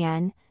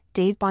 ESPN,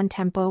 Dave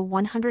Bontempo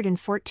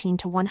 114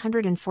 to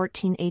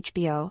 114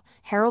 HBO,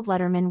 Harold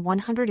Letterman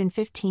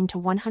 115 to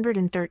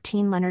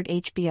 113 Leonard,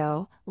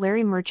 HBO,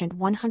 Larry Merchant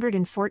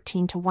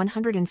 114 to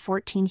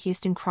 114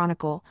 Houston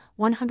Chronicle,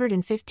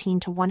 115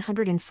 to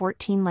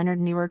 114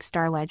 Leonard, New York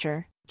Star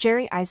Ledger,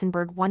 Jerry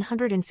Eisenberg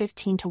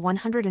 115 to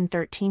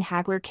 113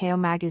 Hagler, KO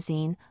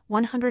Magazine,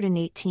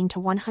 118 to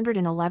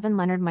 111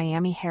 Leonard,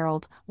 Miami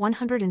Herald,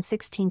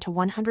 116 to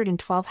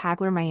 112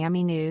 Hagler,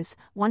 Miami News,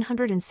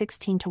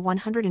 116 to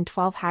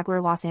 112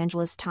 Hagler, Los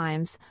Angeles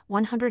Times,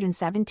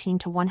 117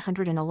 to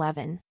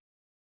 111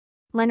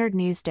 Leonard,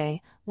 Newsday,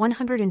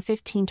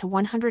 115 to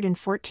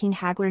 114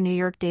 Hagler, New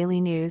York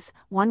Daily News,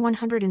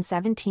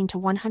 117 to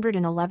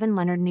 111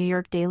 Leonard, New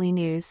York Daily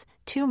News,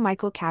 2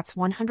 Michael Katz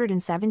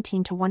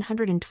 117 to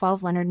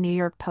 112 Leonard, New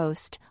York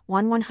Post,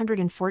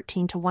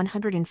 114 to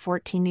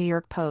 114 New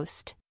York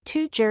Post,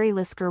 2 Jerry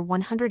Lisker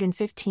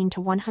 115 to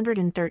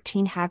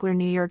 113 Hagler,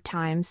 New York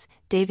Times,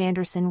 Dave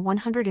Anderson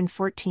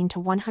 114 to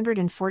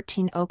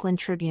 114 Oakland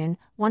Tribune,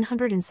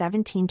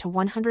 117 to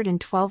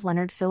 112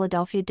 Leonard,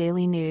 Philadelphia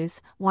Daily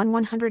News,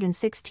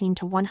 116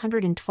 to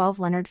 112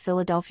 Leonard,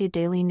 Philadelphia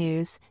Daily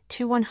News,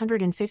 2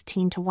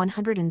 115 to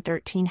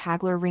 113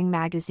 Hagler, Ring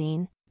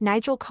Magazine,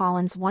 Nigel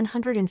Collins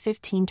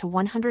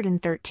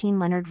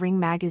 115-113 Leonard Ring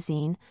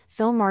Magazine,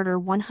 Phil Martyr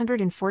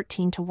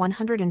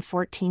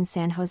 114-114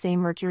 San Jose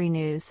Mercury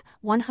News,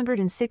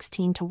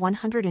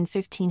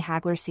 116-115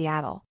 Hagler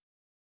Seattle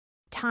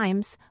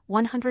Times,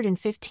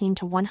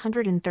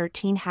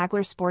 115-113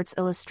 Hagler Sports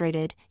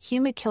Illustrated,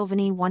 Hugh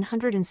McIlvany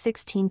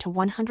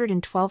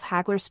 116-112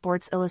 Hagler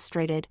Sports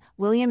Illustrated,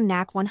 William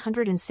Knack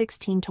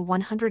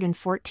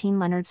 116-114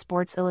 Leonard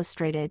Sports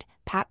Illustrated,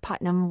 Pat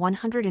Putnam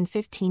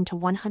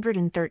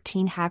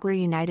 115-113 Hagler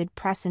United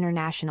Press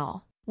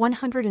International,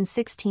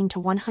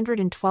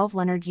 116-112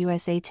 Leonard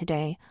USA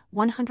Today,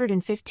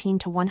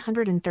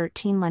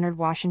 115-113 Leonard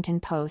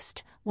Washington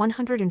Post,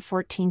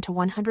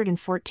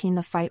 114-114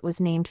 The fight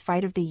was named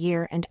Fight of the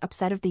Year and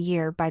Upset of the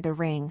Year by The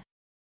Ring.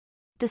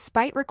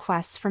 Despite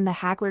requests from the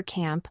Hagler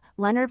camp,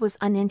 Leonard was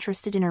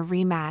uninterested in a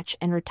rematch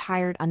and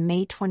retired on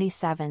May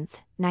 27,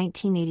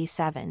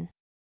 1987.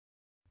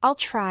 "I'll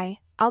try,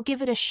 I'll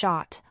give it a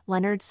shot,"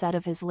 Leonard said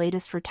of his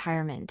latest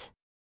retirement.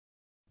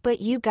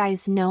 "But you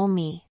guys know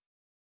me."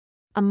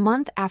 A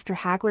month after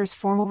Hagler's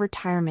formal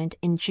retirement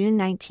in June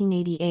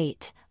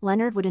 1988,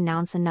 Leonard would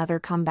announce another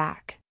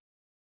comeback.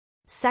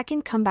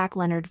 Second comeback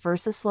Leonard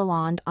vs.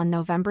 Lalonde on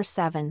November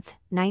 7,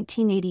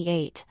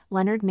 1988,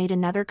 Leonard made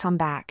another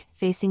comeback,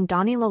 facing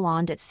Donnie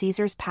Lalonde at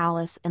Caesars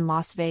Palace in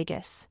Las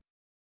Vegas.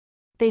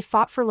 They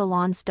fought for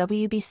Lalonde's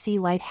WBC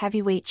Light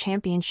Heavyweight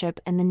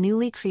Championship and the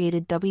newly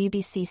created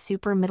WBC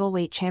Super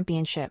Middleweight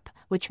Championship,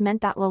 which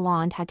meant that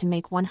Lalonde had to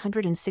make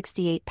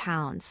 168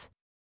 pounds.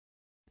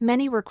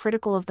 Many were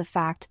critical of the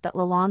fact that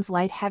Lalonde's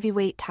light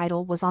heavyweight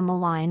title was on the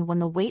line when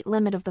the weight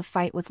limit of the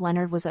fight with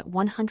Leonard was at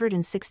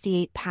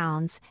 168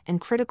 pounds, and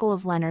critical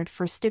of Leonard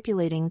for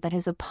stipulating that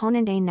his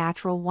opponent, a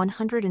natural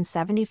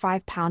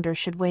 175-pounder,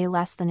 should weigh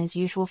less than his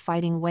usual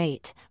fighting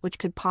weight, which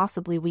could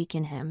possibly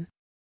weaken him.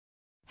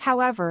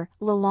 However,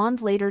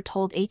 Lalonde later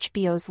told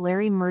HBO's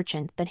Larry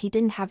Merchant that he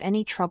didn't have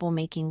any trouble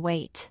making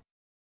weight.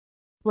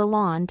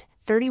 Lalonde,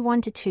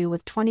 31-2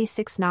 with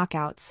 26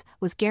 knockouts,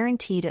 was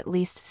guaranteed at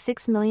least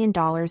 $6 million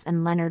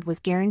and Leonard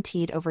was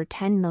guaranteed over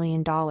 $10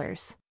 million.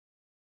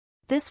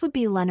 This would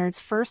be Leonard's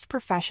first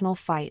professional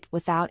fight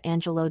without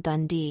Angelo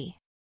Dundee.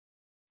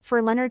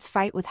 For Leonard's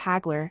fight with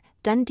Hagler,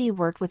 Dundee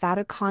worked without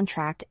a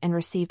contract and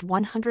received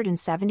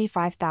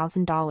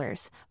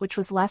 $175,000, which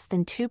was less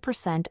than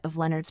 2% of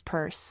Leonard's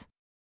purse.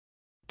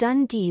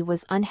 Dundee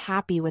was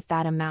unhappy with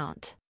that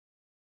amount.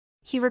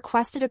 He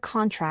requested a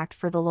contract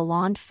for the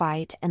Lalonde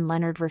fight and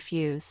Leonard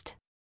refused.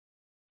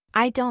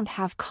 "I don't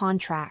have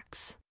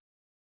contracts.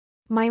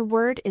 My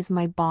word is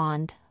my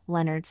bond,"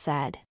 Leonard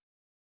said.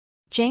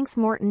 Jenks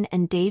Morton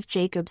and Dave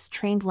Jacobs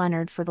trained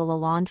Leonard for the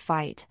Lalonde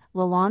fight.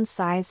 Lalonde's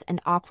size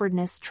and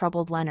awkwardness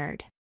troubled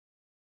Leonard.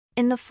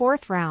 In the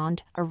fourth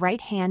round, a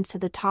right hand to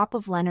the top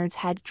of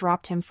Leonard's head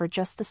dropped him for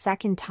just the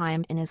second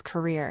time in his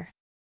career.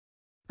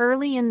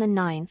 Early in the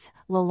ninth,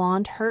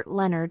 Lalonde hurt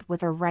Leonard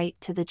with a right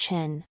to the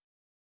chin.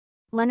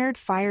 Leonard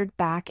fired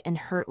back and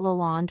hurt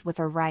Lalonde with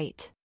a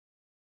right.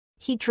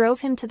 He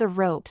drove him to the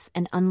ropes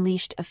and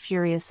unleashed a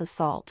furious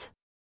assault.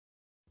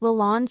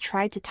 Lalonde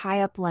tried to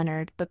tie up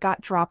Leonard but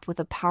got dropped with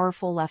a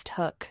powerful left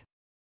hook.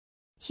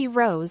 He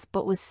rose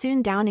but was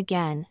soon down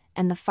again,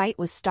 and the fight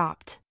was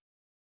stopped.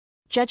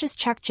 Judges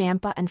Chuck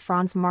Jampa and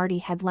Franz Marty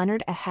had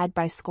Leonard ahead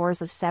by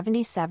scores of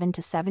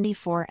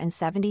 77-74 and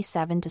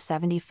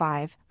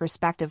 77-75,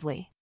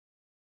 respectively.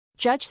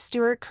 Judge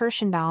Stuart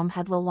Kirschenbaum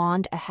had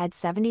Lalonde ahead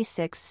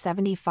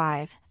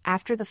 76-75.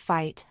 After the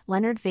fight,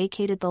 Leonard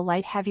vacated the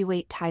light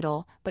heavyweight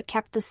title but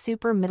kept the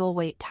super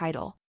middleweight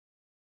title.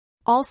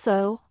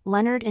 Also,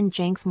 Leonard and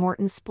Jenks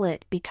Morton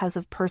split because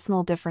of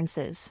personal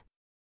differences.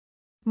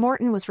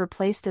 Morton was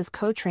replaced as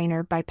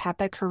co-trainer by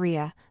Pepe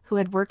Correa, who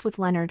had worked with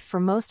Leonard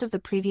for most of the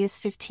previous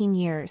 15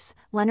 years.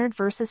 Leonard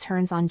vs.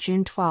 Hearns on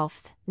June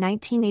 12,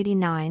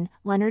 1989,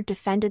 Leonard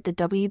defended the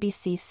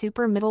WBC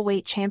Super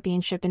Middleweight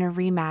Championship in a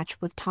rematch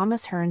with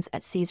Thomas Hearns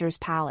at Caesars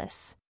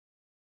Palace.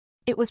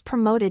 It was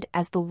promoted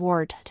as the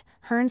Ward.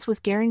 Hearns was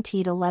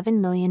guaranteed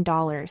 $11 million,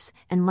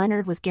 and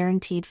Leonard was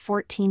guaranteed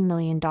 $14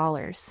 million.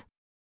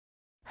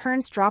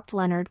 Hearns dropped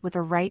Leonard with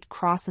a right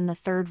cross in the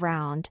third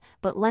round,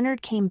 but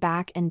Leonard came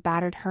back and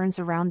battered Hearns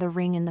around the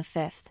ring in the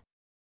fifth.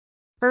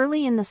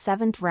 Early in the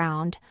seventh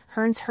round,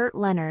 Hearns hurt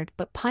Leonard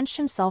but punched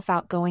himself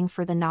out going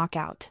for the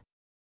knockout.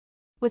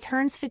 With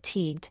Hearns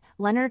fatigued,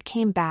 Leonard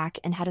came back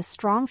and had a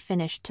strong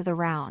finish to the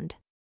round.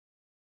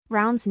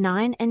 Rounds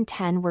 9 and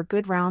 10 were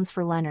good rounds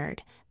for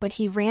Leonard, but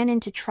he ran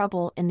into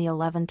trouble in the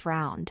 11th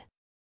round.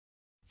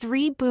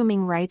 3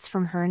 booming rights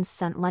from Hearns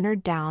sent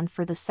Leonard down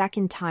for the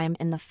second time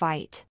in the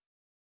fight.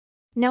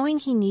 Knowing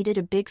he needed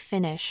a big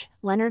finish,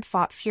 Leonard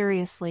fought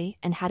furiously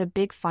and had a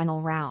big final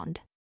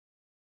round.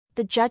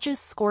 The judges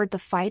scored the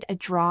fight a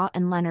draw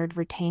and Leonard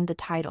retained the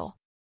title.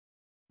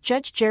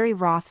 Judge Jerry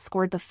Roth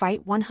scored the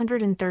fight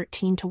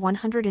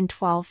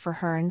 113-112 for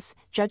Hearns,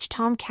 Judge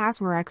Tom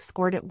Kazmarek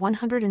scored it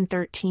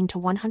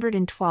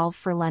 113-112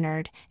 for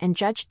Leonard, and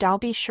Judge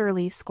Dalby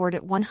Shirley scored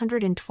it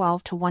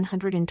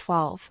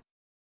 112-112.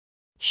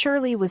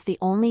 Shirley was the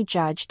only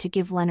judge to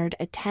give Leonard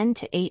a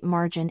 10-8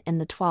 margin in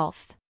the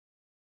 12th.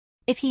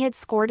 If he had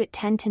scored it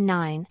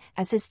 10-9,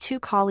 as his two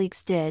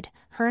colleagues did,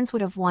 Hearns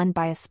would have won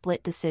by a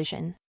split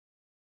decision.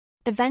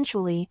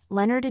 Eventually,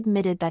 Leonard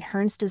admitted that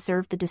Hearns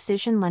deserved the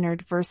decision.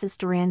 Leonard vs.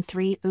 Durán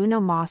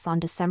 3-1 Moss On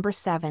December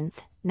 7,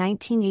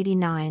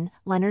 1989,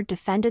 Leonard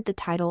defended the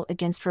title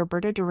against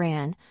Roberto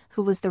Durán,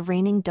 who was the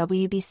reigning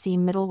WBC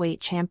middleweight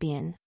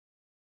champion.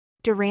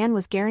 Durán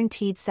was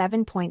guaranteed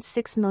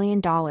 $7.6 million,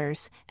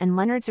 and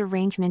Leonard's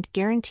arrangement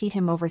guaranteed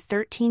him over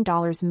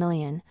 $13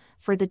 million.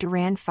 For the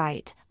Durán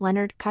fight,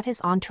 Leonard cut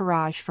his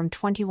entourage from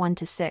 21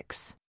 to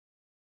 6.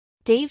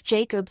 Dave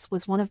Jacobs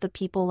was one of the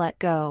people let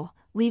go,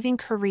 leaving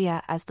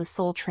Correa as the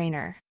sole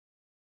trainer.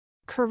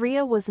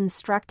 Correa was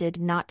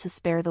instructed not to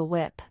spare the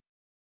whip.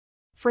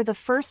 For the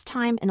first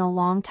time in a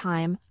long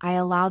time, I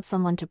allowed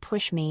someone to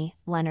push me,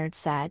 Leonard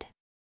said.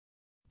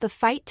 The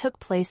fight took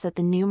place at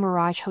the New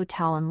Mirage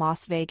Hotel in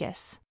Las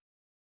Vegas.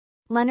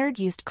 Leonard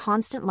used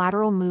constant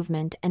lateral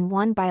movement and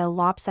won by a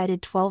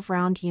lopsided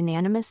 12-round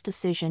unanimous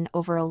decision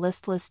over a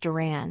listless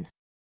Durán.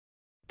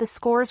 The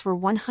scores were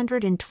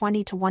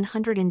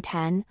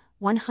 120-110,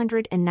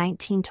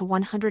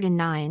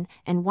 119-109,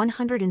 and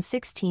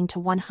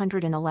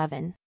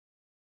 116-111.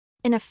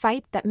 In a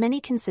fight that many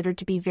considered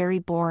to be very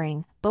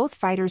boring, both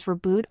fighters were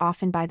booed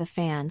often by the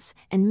fans,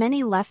 and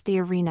many left the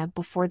arena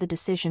before the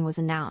decision was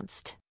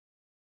announced.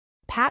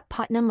 Pat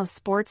Putnam of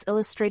Sports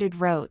Illustrated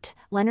wrote,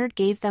 "Leonard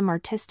gave them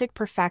artistic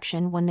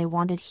perfection when they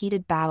wanted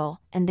heated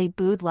battle, and they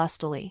booed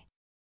lustily."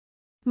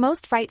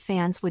 Most fight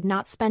fans would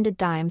not spend a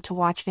dime to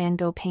watch Van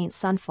Gogh paint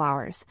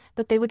sunflowers,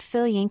 but they would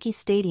fill Yankee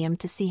Stadium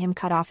to see him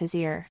cut off his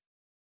ear.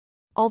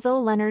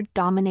 Although Leonard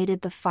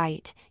dominated the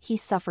fight, he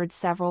suffered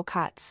several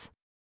cuts.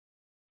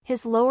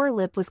 His lower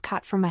lip was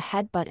cut from a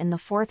headbutt in the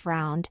 4th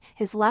round,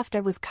 his left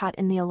eye was cut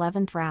in the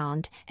 11th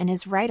round, and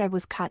his right eye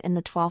was cut in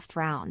the 12th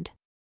round.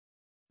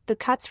 The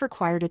cuts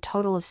required a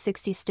total of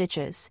 60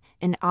 stitches.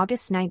 In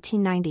August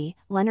 1990,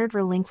 Leonard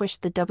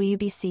relinquished the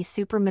WBC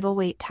super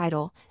middleweight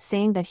title,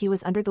 saying that he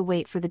was under the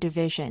weight for the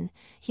division.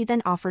 He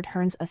then offered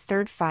Hearns a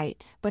third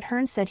fight, but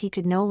Hearns said he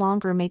could no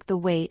longer make the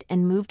weight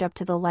and moved up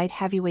to the light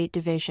heavyweight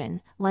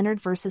division.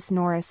 Leonard vs.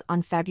 Norris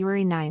On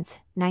February 9,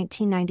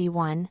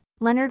 1991,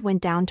 Leonard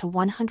went down to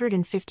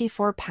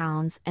 154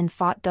 pounds and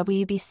fought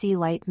WBC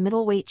light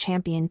middleweight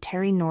champion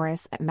Terry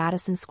Norris at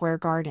Madison Square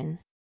Garden.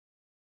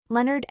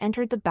 Leonard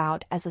entered the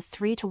bout as a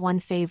 3-1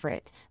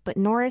 favorite, but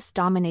Norris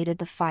dominated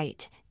the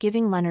fight,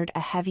 giving Leonard a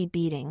heavy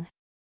beating.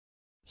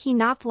 He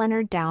knocked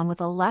Leonard down with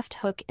a left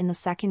hook in the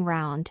 2nd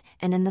round,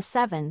 and in the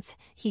 7th,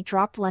 he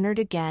dropped Leonard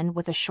again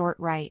with a short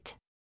right.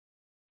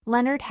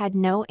 Leonard had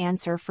no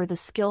answer for the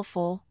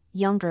skillful,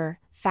 younger,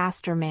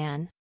 faster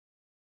man.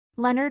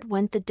 Leonard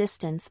went the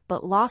distance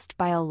but lost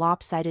by a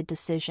lopsided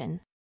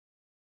decision.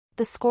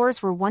 The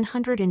scores were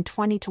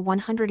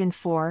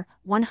 120-104,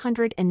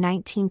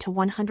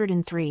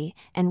 119-103,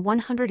 and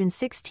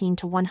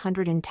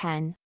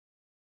 116-110.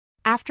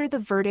 After the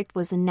verdict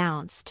was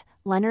announced,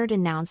 Leonard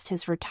announced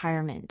his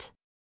retirement.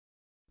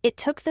 "It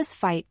took this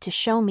fight to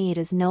show me it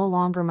is no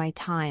longer my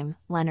time,"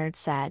 Leonard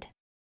said.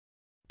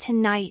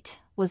 "Tonight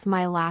was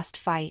my last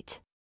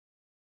fight.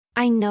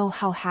 I know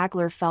how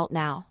Hagler felt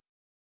now."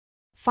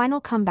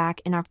 Final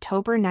comeback in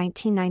October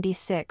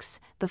 1996,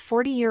 the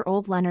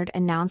 40-year-old Leonard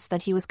announced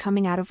that he was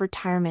coming out of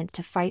retirement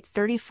to fight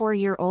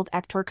 34-year-old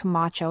Hector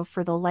Camacho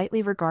for the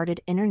lightly regarded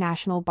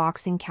International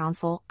Boxing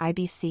Council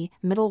 (IBC)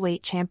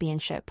 middleweight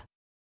championship.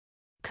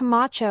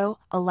 Camacho,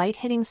 a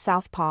light-hitting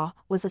southpaw,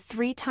 was a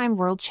 3-time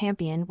world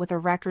champion with a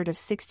record of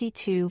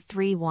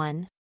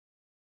 62-3-1.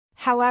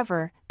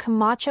 However,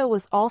 Camacho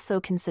was also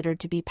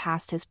considered to be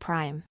past his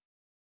prime.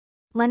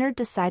 Leonard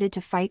decided to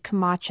fight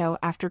Camacho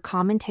after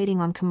commentating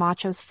on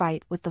Camacho's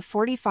fight with the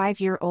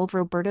 45-year-old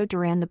Roberto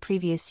Durán the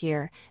previous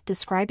year,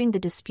 describing the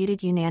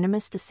disputed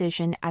unanimous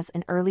decision as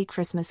an early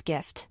Christmas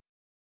gift.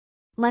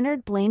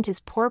 Leonard blamed his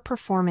poor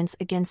performance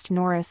against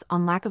Norris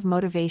on lack of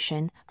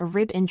motivation, a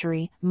rib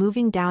injury,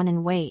 moving down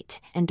in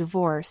weight, and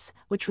divorce,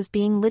 which was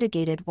being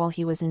litigated while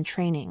he was in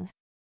training.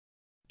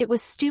 "It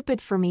was stupid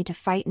for me to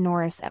fight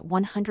Norris at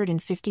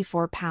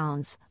 154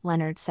 pounds,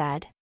 Leonard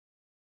said.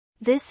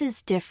 "This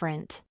is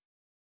different.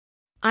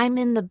 I'm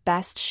in the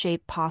best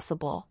shape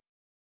possible."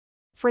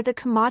 For the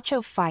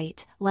Camacho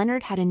fight,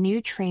 Leonard had a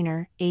new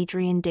trainer,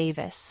 Adrian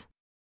Davis.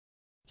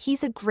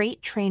 "He's a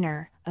great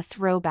trainer, a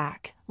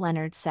throwback,"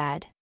 Leonard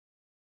said.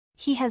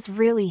 "He has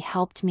really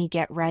helped me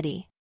get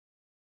ready."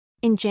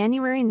 In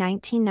January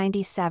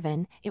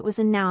 1997, it was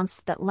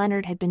announced that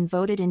Leonard had been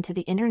voted into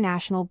the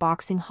International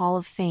Boxing Hall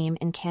of Fame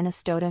in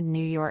Canastota,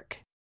 New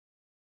York.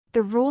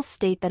 The rules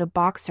state that a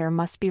boxer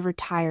must be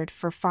retired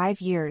for 5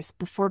 years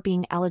before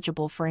being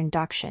eligible for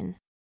induction.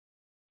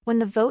 When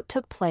the vote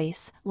took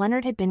place,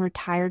 Leonard had been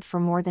retired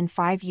for more than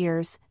 5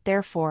 years,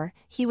 therefore,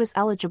 he was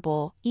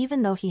eligible,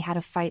 even though he had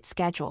a fight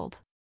scheduled.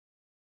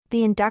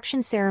 The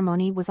induction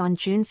ceremony was on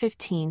June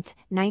 15,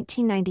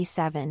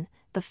 1997.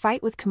 The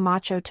fight with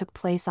Camacho took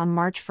place on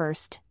March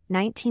 1,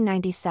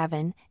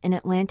 1997, in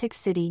Atlantic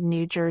City,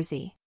 New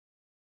Jersey.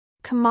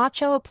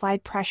 Camacho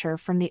applied pressure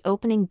from the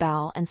opening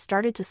bell and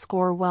started to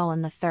score well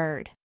in the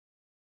 3rd.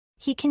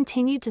 He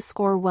continued to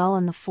score well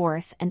in the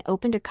fourth and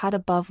opened a cut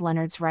above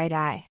Leonard's right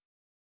eye.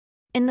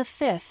 In the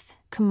fifth,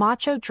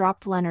 Camacho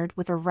dropped Leonard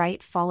with a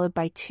right followed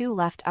by two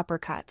left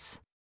uppercuts.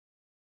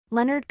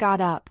 Leonard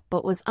got up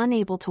but was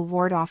unable to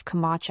ward off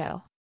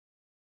Camacho.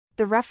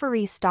 The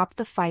referee stopped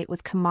the fight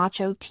with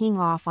Camacho teeing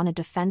off on a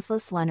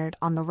defenseless Leonard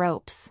on the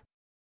ropes.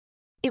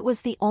 It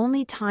was the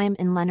only time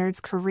in Leonard's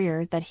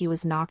career that he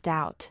was knocked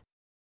out.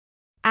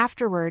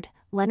 Afterward,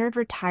 Leonard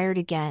retired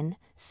again,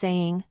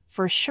 saying,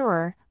 "For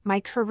sure, my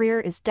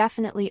career is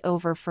definitely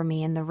over for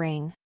me in the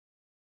ring."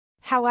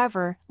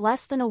 However,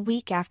 less than a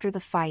week after the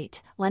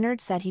fight,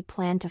 Leonard said he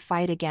planned to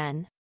fight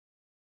again.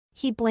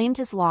 He blamed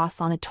his loss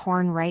on a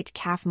torn right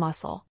calf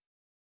muscle.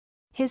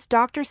 His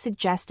doctor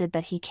suggested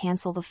that he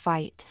cancel the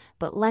fight,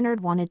 but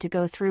Leonard wanted to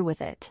go through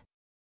with it.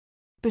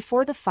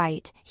 Before the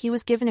fight, he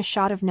was given a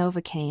shot of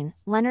Novocaine.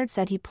 Leonard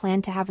said he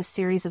planned to have a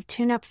series of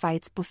tune-up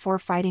fights before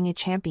fighting a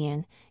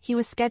champion. He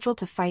was scheduled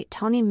to fight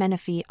Tony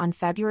Menifee on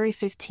February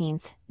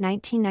 15,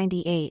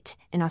 1998,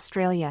 in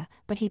Australia,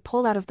 but he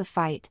pulled out of the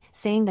fight,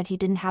 saying that he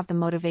didn't have the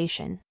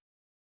motivation.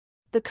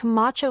 The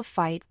Camacho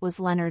fight was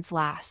Leonard's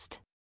last.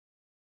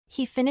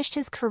 He finished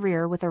his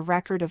career with a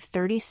record of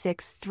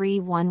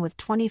 36-3-1 with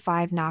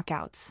 25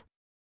 knockouts.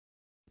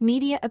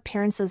 Media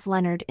appearances.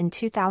 Leonard. In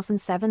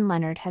 2007,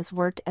 Leonard has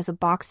worked as a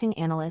boxing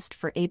analyst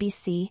for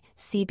ABC,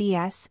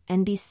 CBS,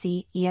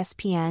 NBC,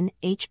 ESPN,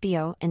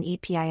 HBO, and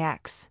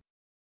EPIX.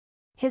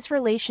 His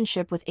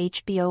relationship with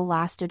HBO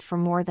lasted for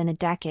more than a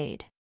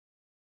decade.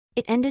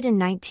 It ended in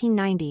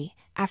 1990,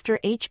 after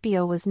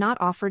HBO was not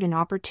offered an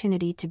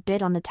opportunity to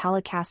bid on the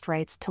telecast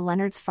rights to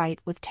Leonard's fight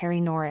with Terry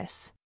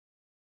Norris.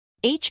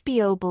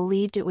 HBO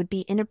believed it would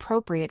be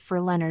inappropriate for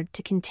Leonard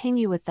to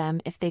continue with them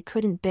if they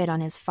couldn't bid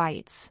on his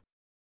fights.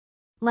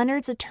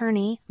 Leonard's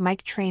attorney,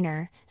 Mike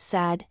Traynor,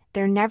 said,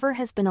 "There never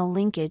has been a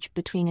linkage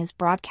between his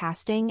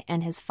broadcasting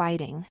and his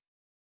fighting."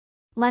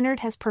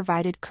 Leonard has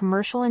provided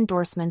commercial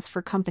endorsements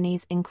for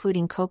companies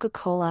including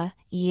Coca-Cola,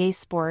 EA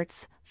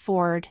Sports,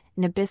 Ford,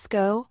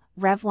 Nabisco,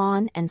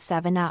 Revlon, and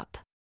 7-Up.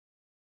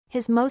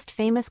 His most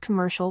famous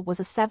commercial was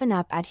a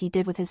 7-Up ad he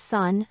did with his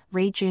son,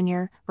 Ray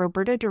Jr.,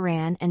 Roberto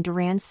Durán, and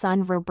Duran's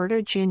son Roberto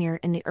Jr.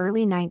 in the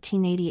early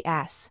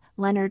 1980s.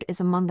 Leonard is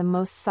among the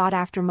most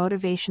sought-after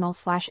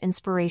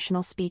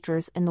motivational/inspirational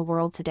speakers in the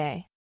world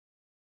today.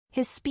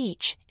 His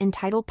speech,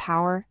 entitled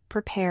Power,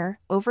 Prepare,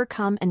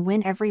 Overcome and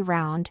Win Every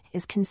Round,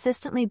 is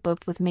consistently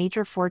booked with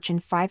major Fortune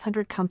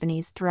 500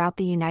 companies throughout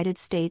the United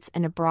States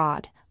and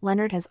abroad.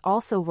 Leonard has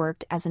also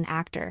worked as an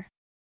actor.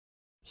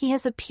 He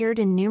has appeared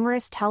in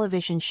numerous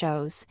television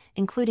shows,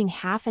 including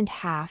Half and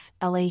Half,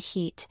 LA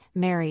Heat,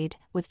 Married,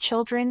 with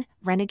Children,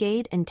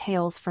 Renegade, and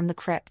Tales from the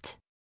Crypt.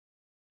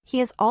 He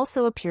has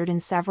also appeared in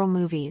several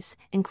movies,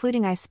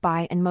 including I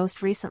Spy and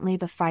most recently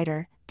The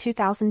Fighter,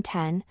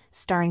 2010,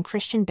 starring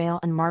Christian Bale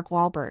and Mark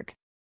Wahlberg.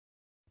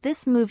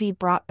 This movie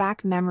brought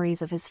back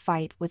memories of his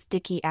fight with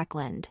Dickie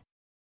Eklund.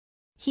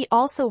 He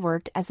also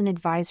worked as an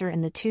advisor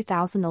in the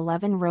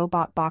 2011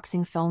 robot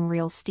boxing film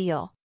Real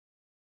Steel.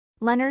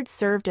 Leonard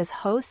served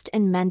as host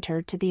and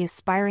mentor to the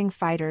aspiring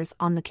fighters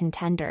on The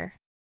Contender.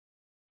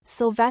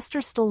 Sylvester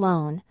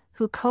Stallone,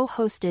 who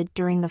co-hosted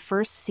during the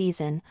first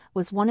season,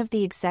 was one of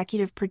the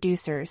executive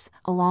producers,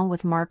 along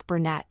with Mark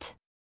Burnett.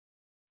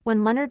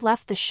 When Leonard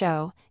left the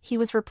show, he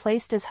was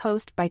replaced as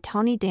host by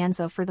Tony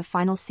Danza for the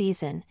final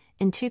season.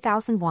 In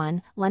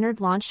 2001, Leonard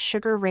launched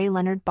Sugar Ray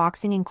Leonard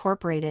Boxing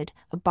Incorporated,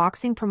 a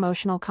boxing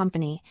promotional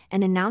company,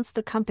 and announced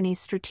the company's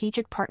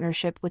strategic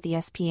partnership with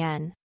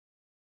ESPN.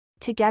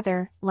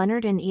 Together,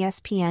 Leonard and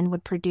ESPN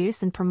would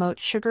produce and promote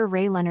Sugar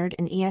Ray Leonard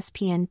and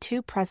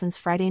ESPN2 Presents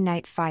Friday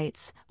Night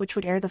Fights, which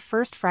would air the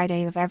first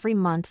Friday of every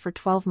month for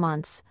 12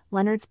 months.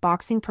 Leonard's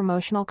boxing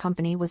promotional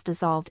company was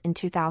dissolved in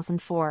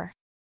 2004.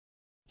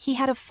 He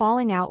had a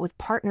falling out with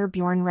partner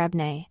Bjorn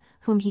Rebney,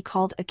 whom he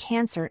called a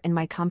cancer in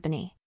my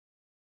company.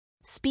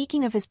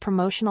 Speaking of his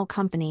promotional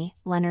company,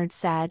 Leonard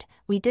said,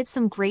 "We did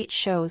some great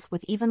shows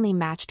with evenly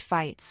matched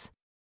fights.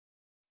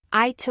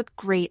 I took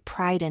great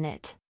pride in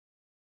it.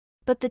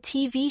 But the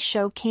TV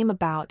show came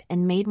about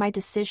and made my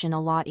decision a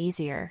lot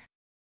easier.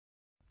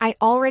 I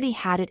already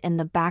had it in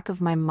the back of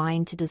my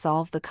mind to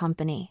dissolve the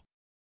company.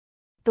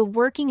 The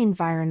working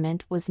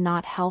environment was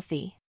not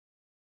healthy."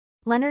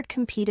 Leonard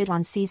competed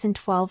on season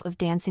 12 of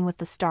Dancing with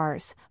the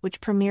Stars,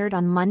 which premiered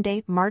on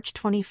Monday, March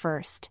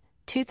 21,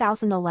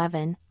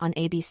 2011, on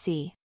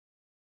ABC.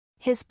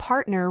 His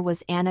partner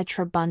was Anna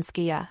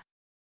Trebunskaya.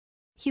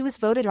 He was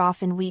voted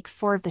off in week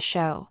 4 of the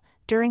show.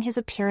 During his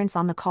appearance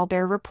on The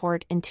Colbert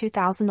Report in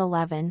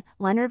 2011,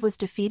 Leonard was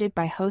defeated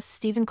by host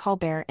Stephen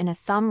Colbert in a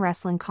thumb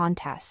wrestling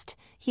contest.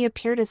 He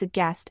appeared as a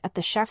guest at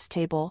the Chef's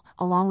Table,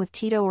 along with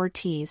Tito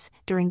Ortiz,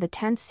 during the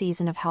 10th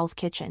season of Hell's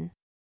Kitchen.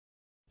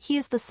 He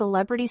is the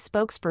celebrity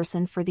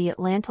spokesperson for the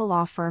Atlanta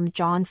law firm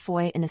John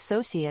Foy &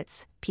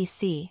 Associates,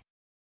 P.C.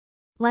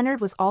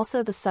 Leonard was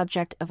also the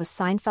subject of a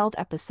Seinfeld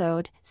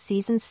episode,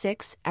 Season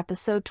 6,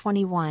 Episode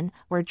 21,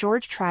 where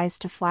George tries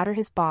to flatter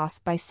his boss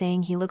by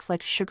saying he looks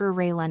like Sugar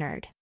Ray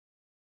Leonard.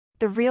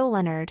 The real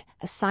Leonard,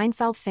 a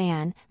Seinfeld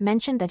fan,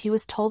 mentioned that he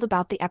was told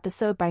about the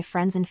episode by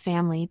friends and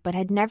family but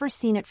had never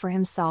seen it for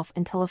himself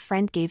until a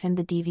friend gave him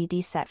the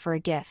DVD set for a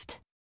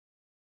gift.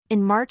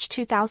 In March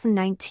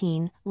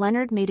 2019,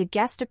 Leonard made a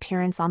guest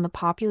appearance on the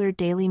popular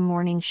daily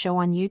morning show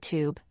on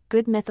YouTube,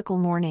 Good Mythical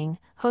Morning,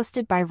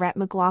 hosted by Rhett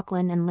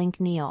McLaughlin and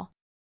Link Neal.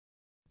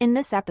 In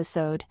this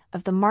episode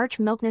of the March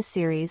Milkness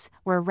series,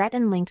 where Rhett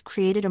and Link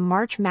created a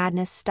March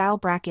Madness-style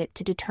bracket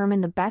to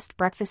determine the best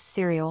breakfast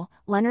cereal,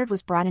 Leonard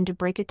was brought in to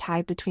break a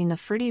tie between the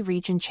fruity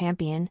region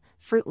champion,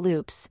 Fruit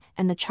Loops,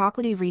 and the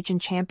chocolatey region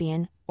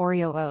champion,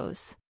 Oreo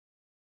O's.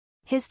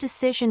 His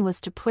decision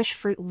was to push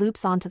Fruit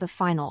Loops onto the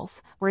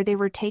finals, where they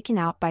were taken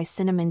out by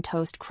Cinnamon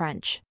Toast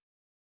Crunch.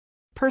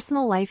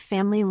 Personal life.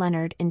 Family.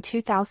 Leonard. In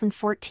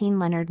 2014,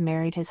 Leonard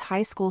married his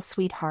high school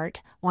sweetheart,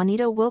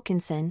 Juanita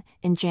Wilkinson,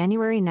 in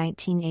January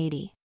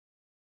 1980.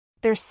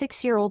 Their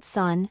 6-year-old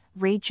son,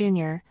 Ray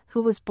Jr.,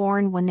 who was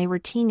born when they were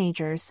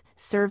teenagers,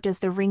 served as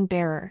the ring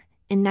bearer.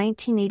 In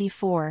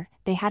 1984,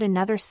 they had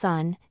another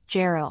son,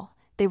 Jarrell.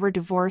 They were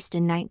divorced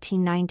in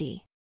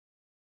 1990.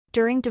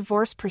 During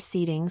divorce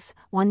proceedings,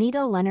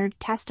 Juanita Leonard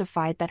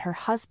testified that her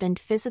husband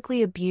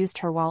physically abused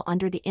her while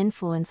under the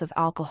influence of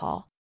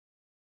alcohol.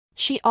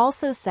 She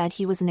also said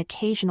he was an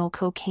occasional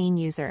cocaine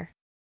user.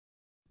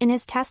 In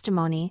his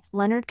testimony,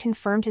 Leonard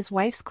confirmed his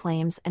wife's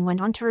claims and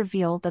went on to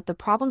reveal that the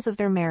problems of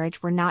their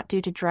marriage were not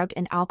due to drug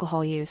and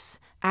alcohol use.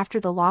 After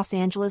the Los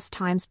Angeles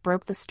Times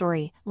broke the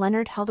story,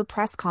 Leonard held a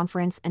press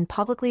conference and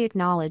publicly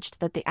acknowledged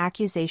that the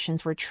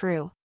accusations were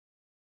true.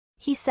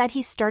 He said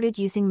he started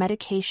using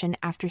medication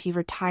after he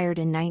retired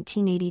in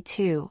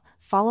 1982,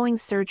 following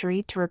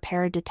surgery to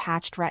repair a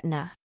detached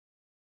retina.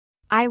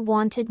 "I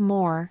wanted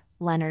more,"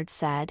 Leonard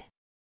said.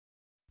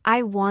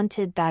 "I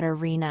wanted that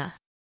arena.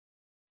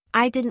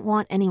 I didn't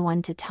want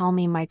anyone to tell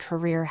me my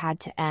career had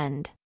to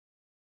end.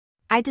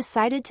 I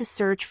decided to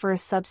search for a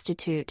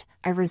substitute.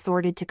 I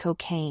resorted to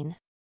cocaine.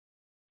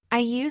 I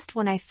used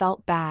when I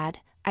felt bad,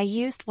 I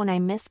used when I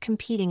missed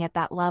competing at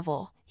that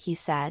level," he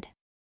said.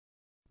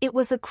 "It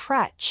was a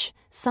crutch,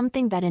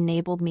 something that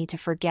enabled me to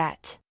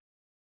forget."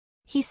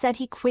 He said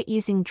he quit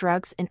using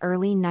drugs in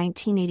early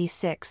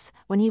 1986,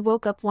 when he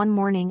woke up one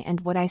morning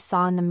and what I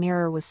saw in the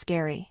mirror was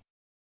scary.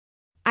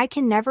 "I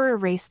can never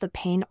erase the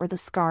pain or the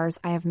scars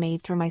I have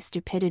made through my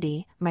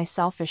stupidity, my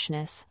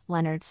selfishness,"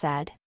 Leonard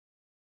said.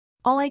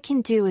 "All I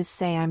can do is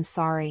say I'm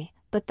sorry,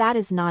 but that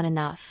is not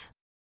enough."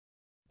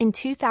 In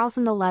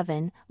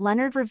 2011,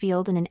 Leonard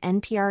revealed in an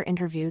NPR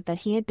interview that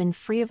he had been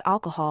free of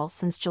alcohol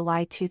since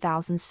July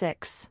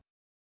 2006.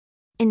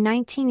 In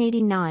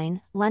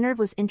 1989, Leonard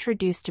was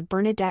introduced to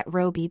Bernadette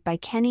Roby by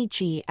Kenny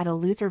G at a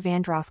Luther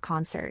Vandross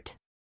concert.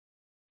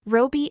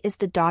 Roby is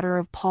the daughter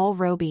of Paul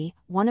Roby,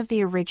 one of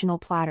the original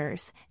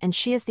Platters, and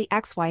she is the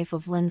ex-wife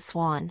of Lynn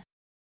Swann.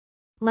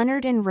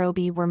 Leonard and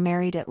Roby were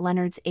married at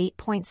Leonard's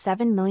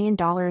 $8.7 million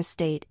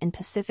estate in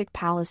Pacific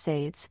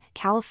Palisades,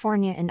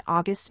 California in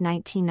August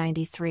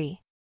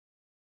 1993.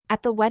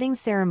 At the wedding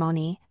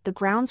ceremony, the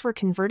grounds were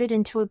converted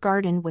into a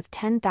garden with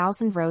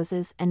 10,000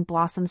 roses and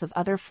blossoms of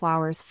other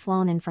flowers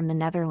flown in from the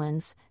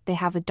Netherlands. They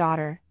have a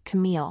daughter,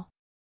 Camille.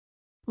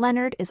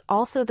 Leonard is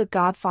also the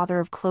godfather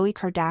of Khloe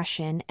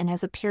Kardashian and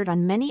has appeared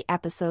on many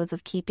episodes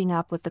of Keeping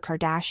Up with the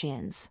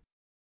Kardashians.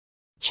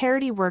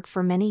 Charity work.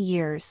 For many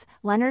years,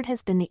 Leonard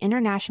has been the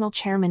international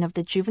chairman of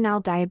the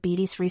Juvenile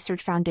Diabetes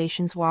Research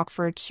Foundation's Walk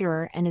for a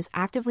Cure and is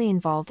actively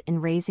involved in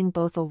raising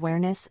both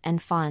awareness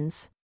and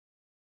funds.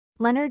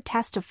 Leonard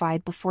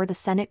testified before the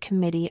Senate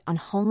Committee on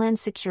Homeland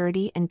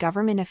Security and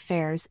Government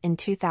Affairs in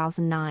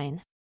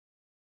 2009.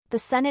 The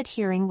Senate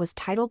hearing was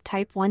titled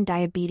Type 1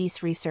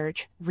 Diabetes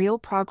Research, Real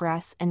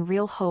Progress and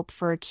Real Hope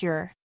for a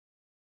Cure.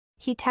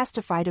 He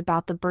testified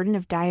about the burden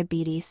of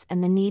diabetes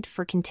and the need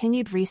for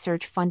continued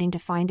research funding to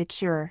find a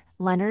cure.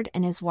 Leonard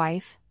and his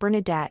wife,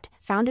 Bernadette,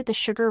 founded the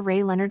Sugar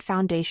Ray Leonard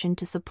Foundation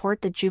to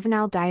support the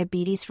Juvenile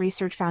Diabetes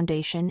Research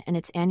Foundation and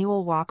its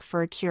annual Walk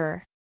for a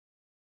Cure.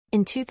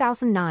 In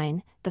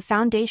 2009, the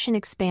foundation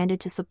expanded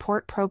to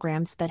support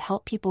programs that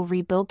help people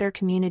rebuild their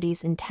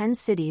communities in 10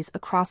 cities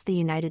across the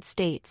United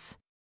States.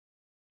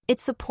 It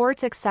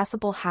supports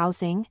accessible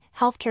housing,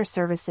 healthcare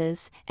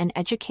services, and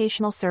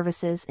educational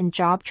services and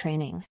job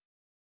training.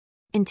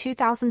 In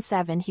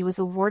 2007, he was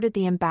awarded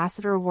the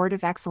Ambassador Award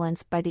of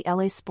Excellence by the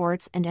LA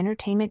Sports and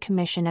Entertainment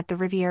Commission at the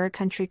Riviera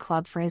Country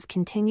Club for his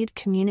continued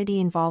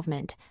community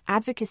involvement,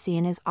 advocacy.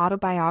 In his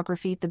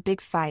autobiography The Big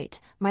Fight,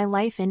 My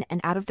Life in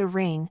and Out of the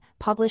Ring,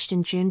 published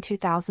in June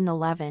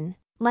 2011,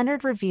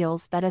 Leonard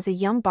reveals that as a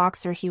young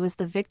boxer he was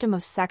the victim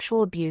of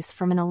sexual abuse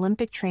from an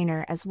Olympic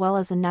trainer as well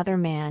as another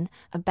man,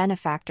 a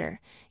benefactor.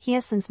 He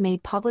has since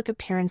made public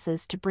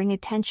appearances to bring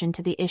attention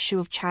to the issue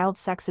of child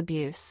sex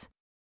abuse,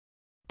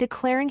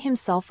 declaring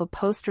himself a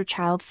poster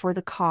child for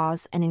the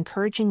cause and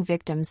encouraging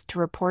victims to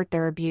report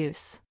their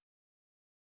abuse.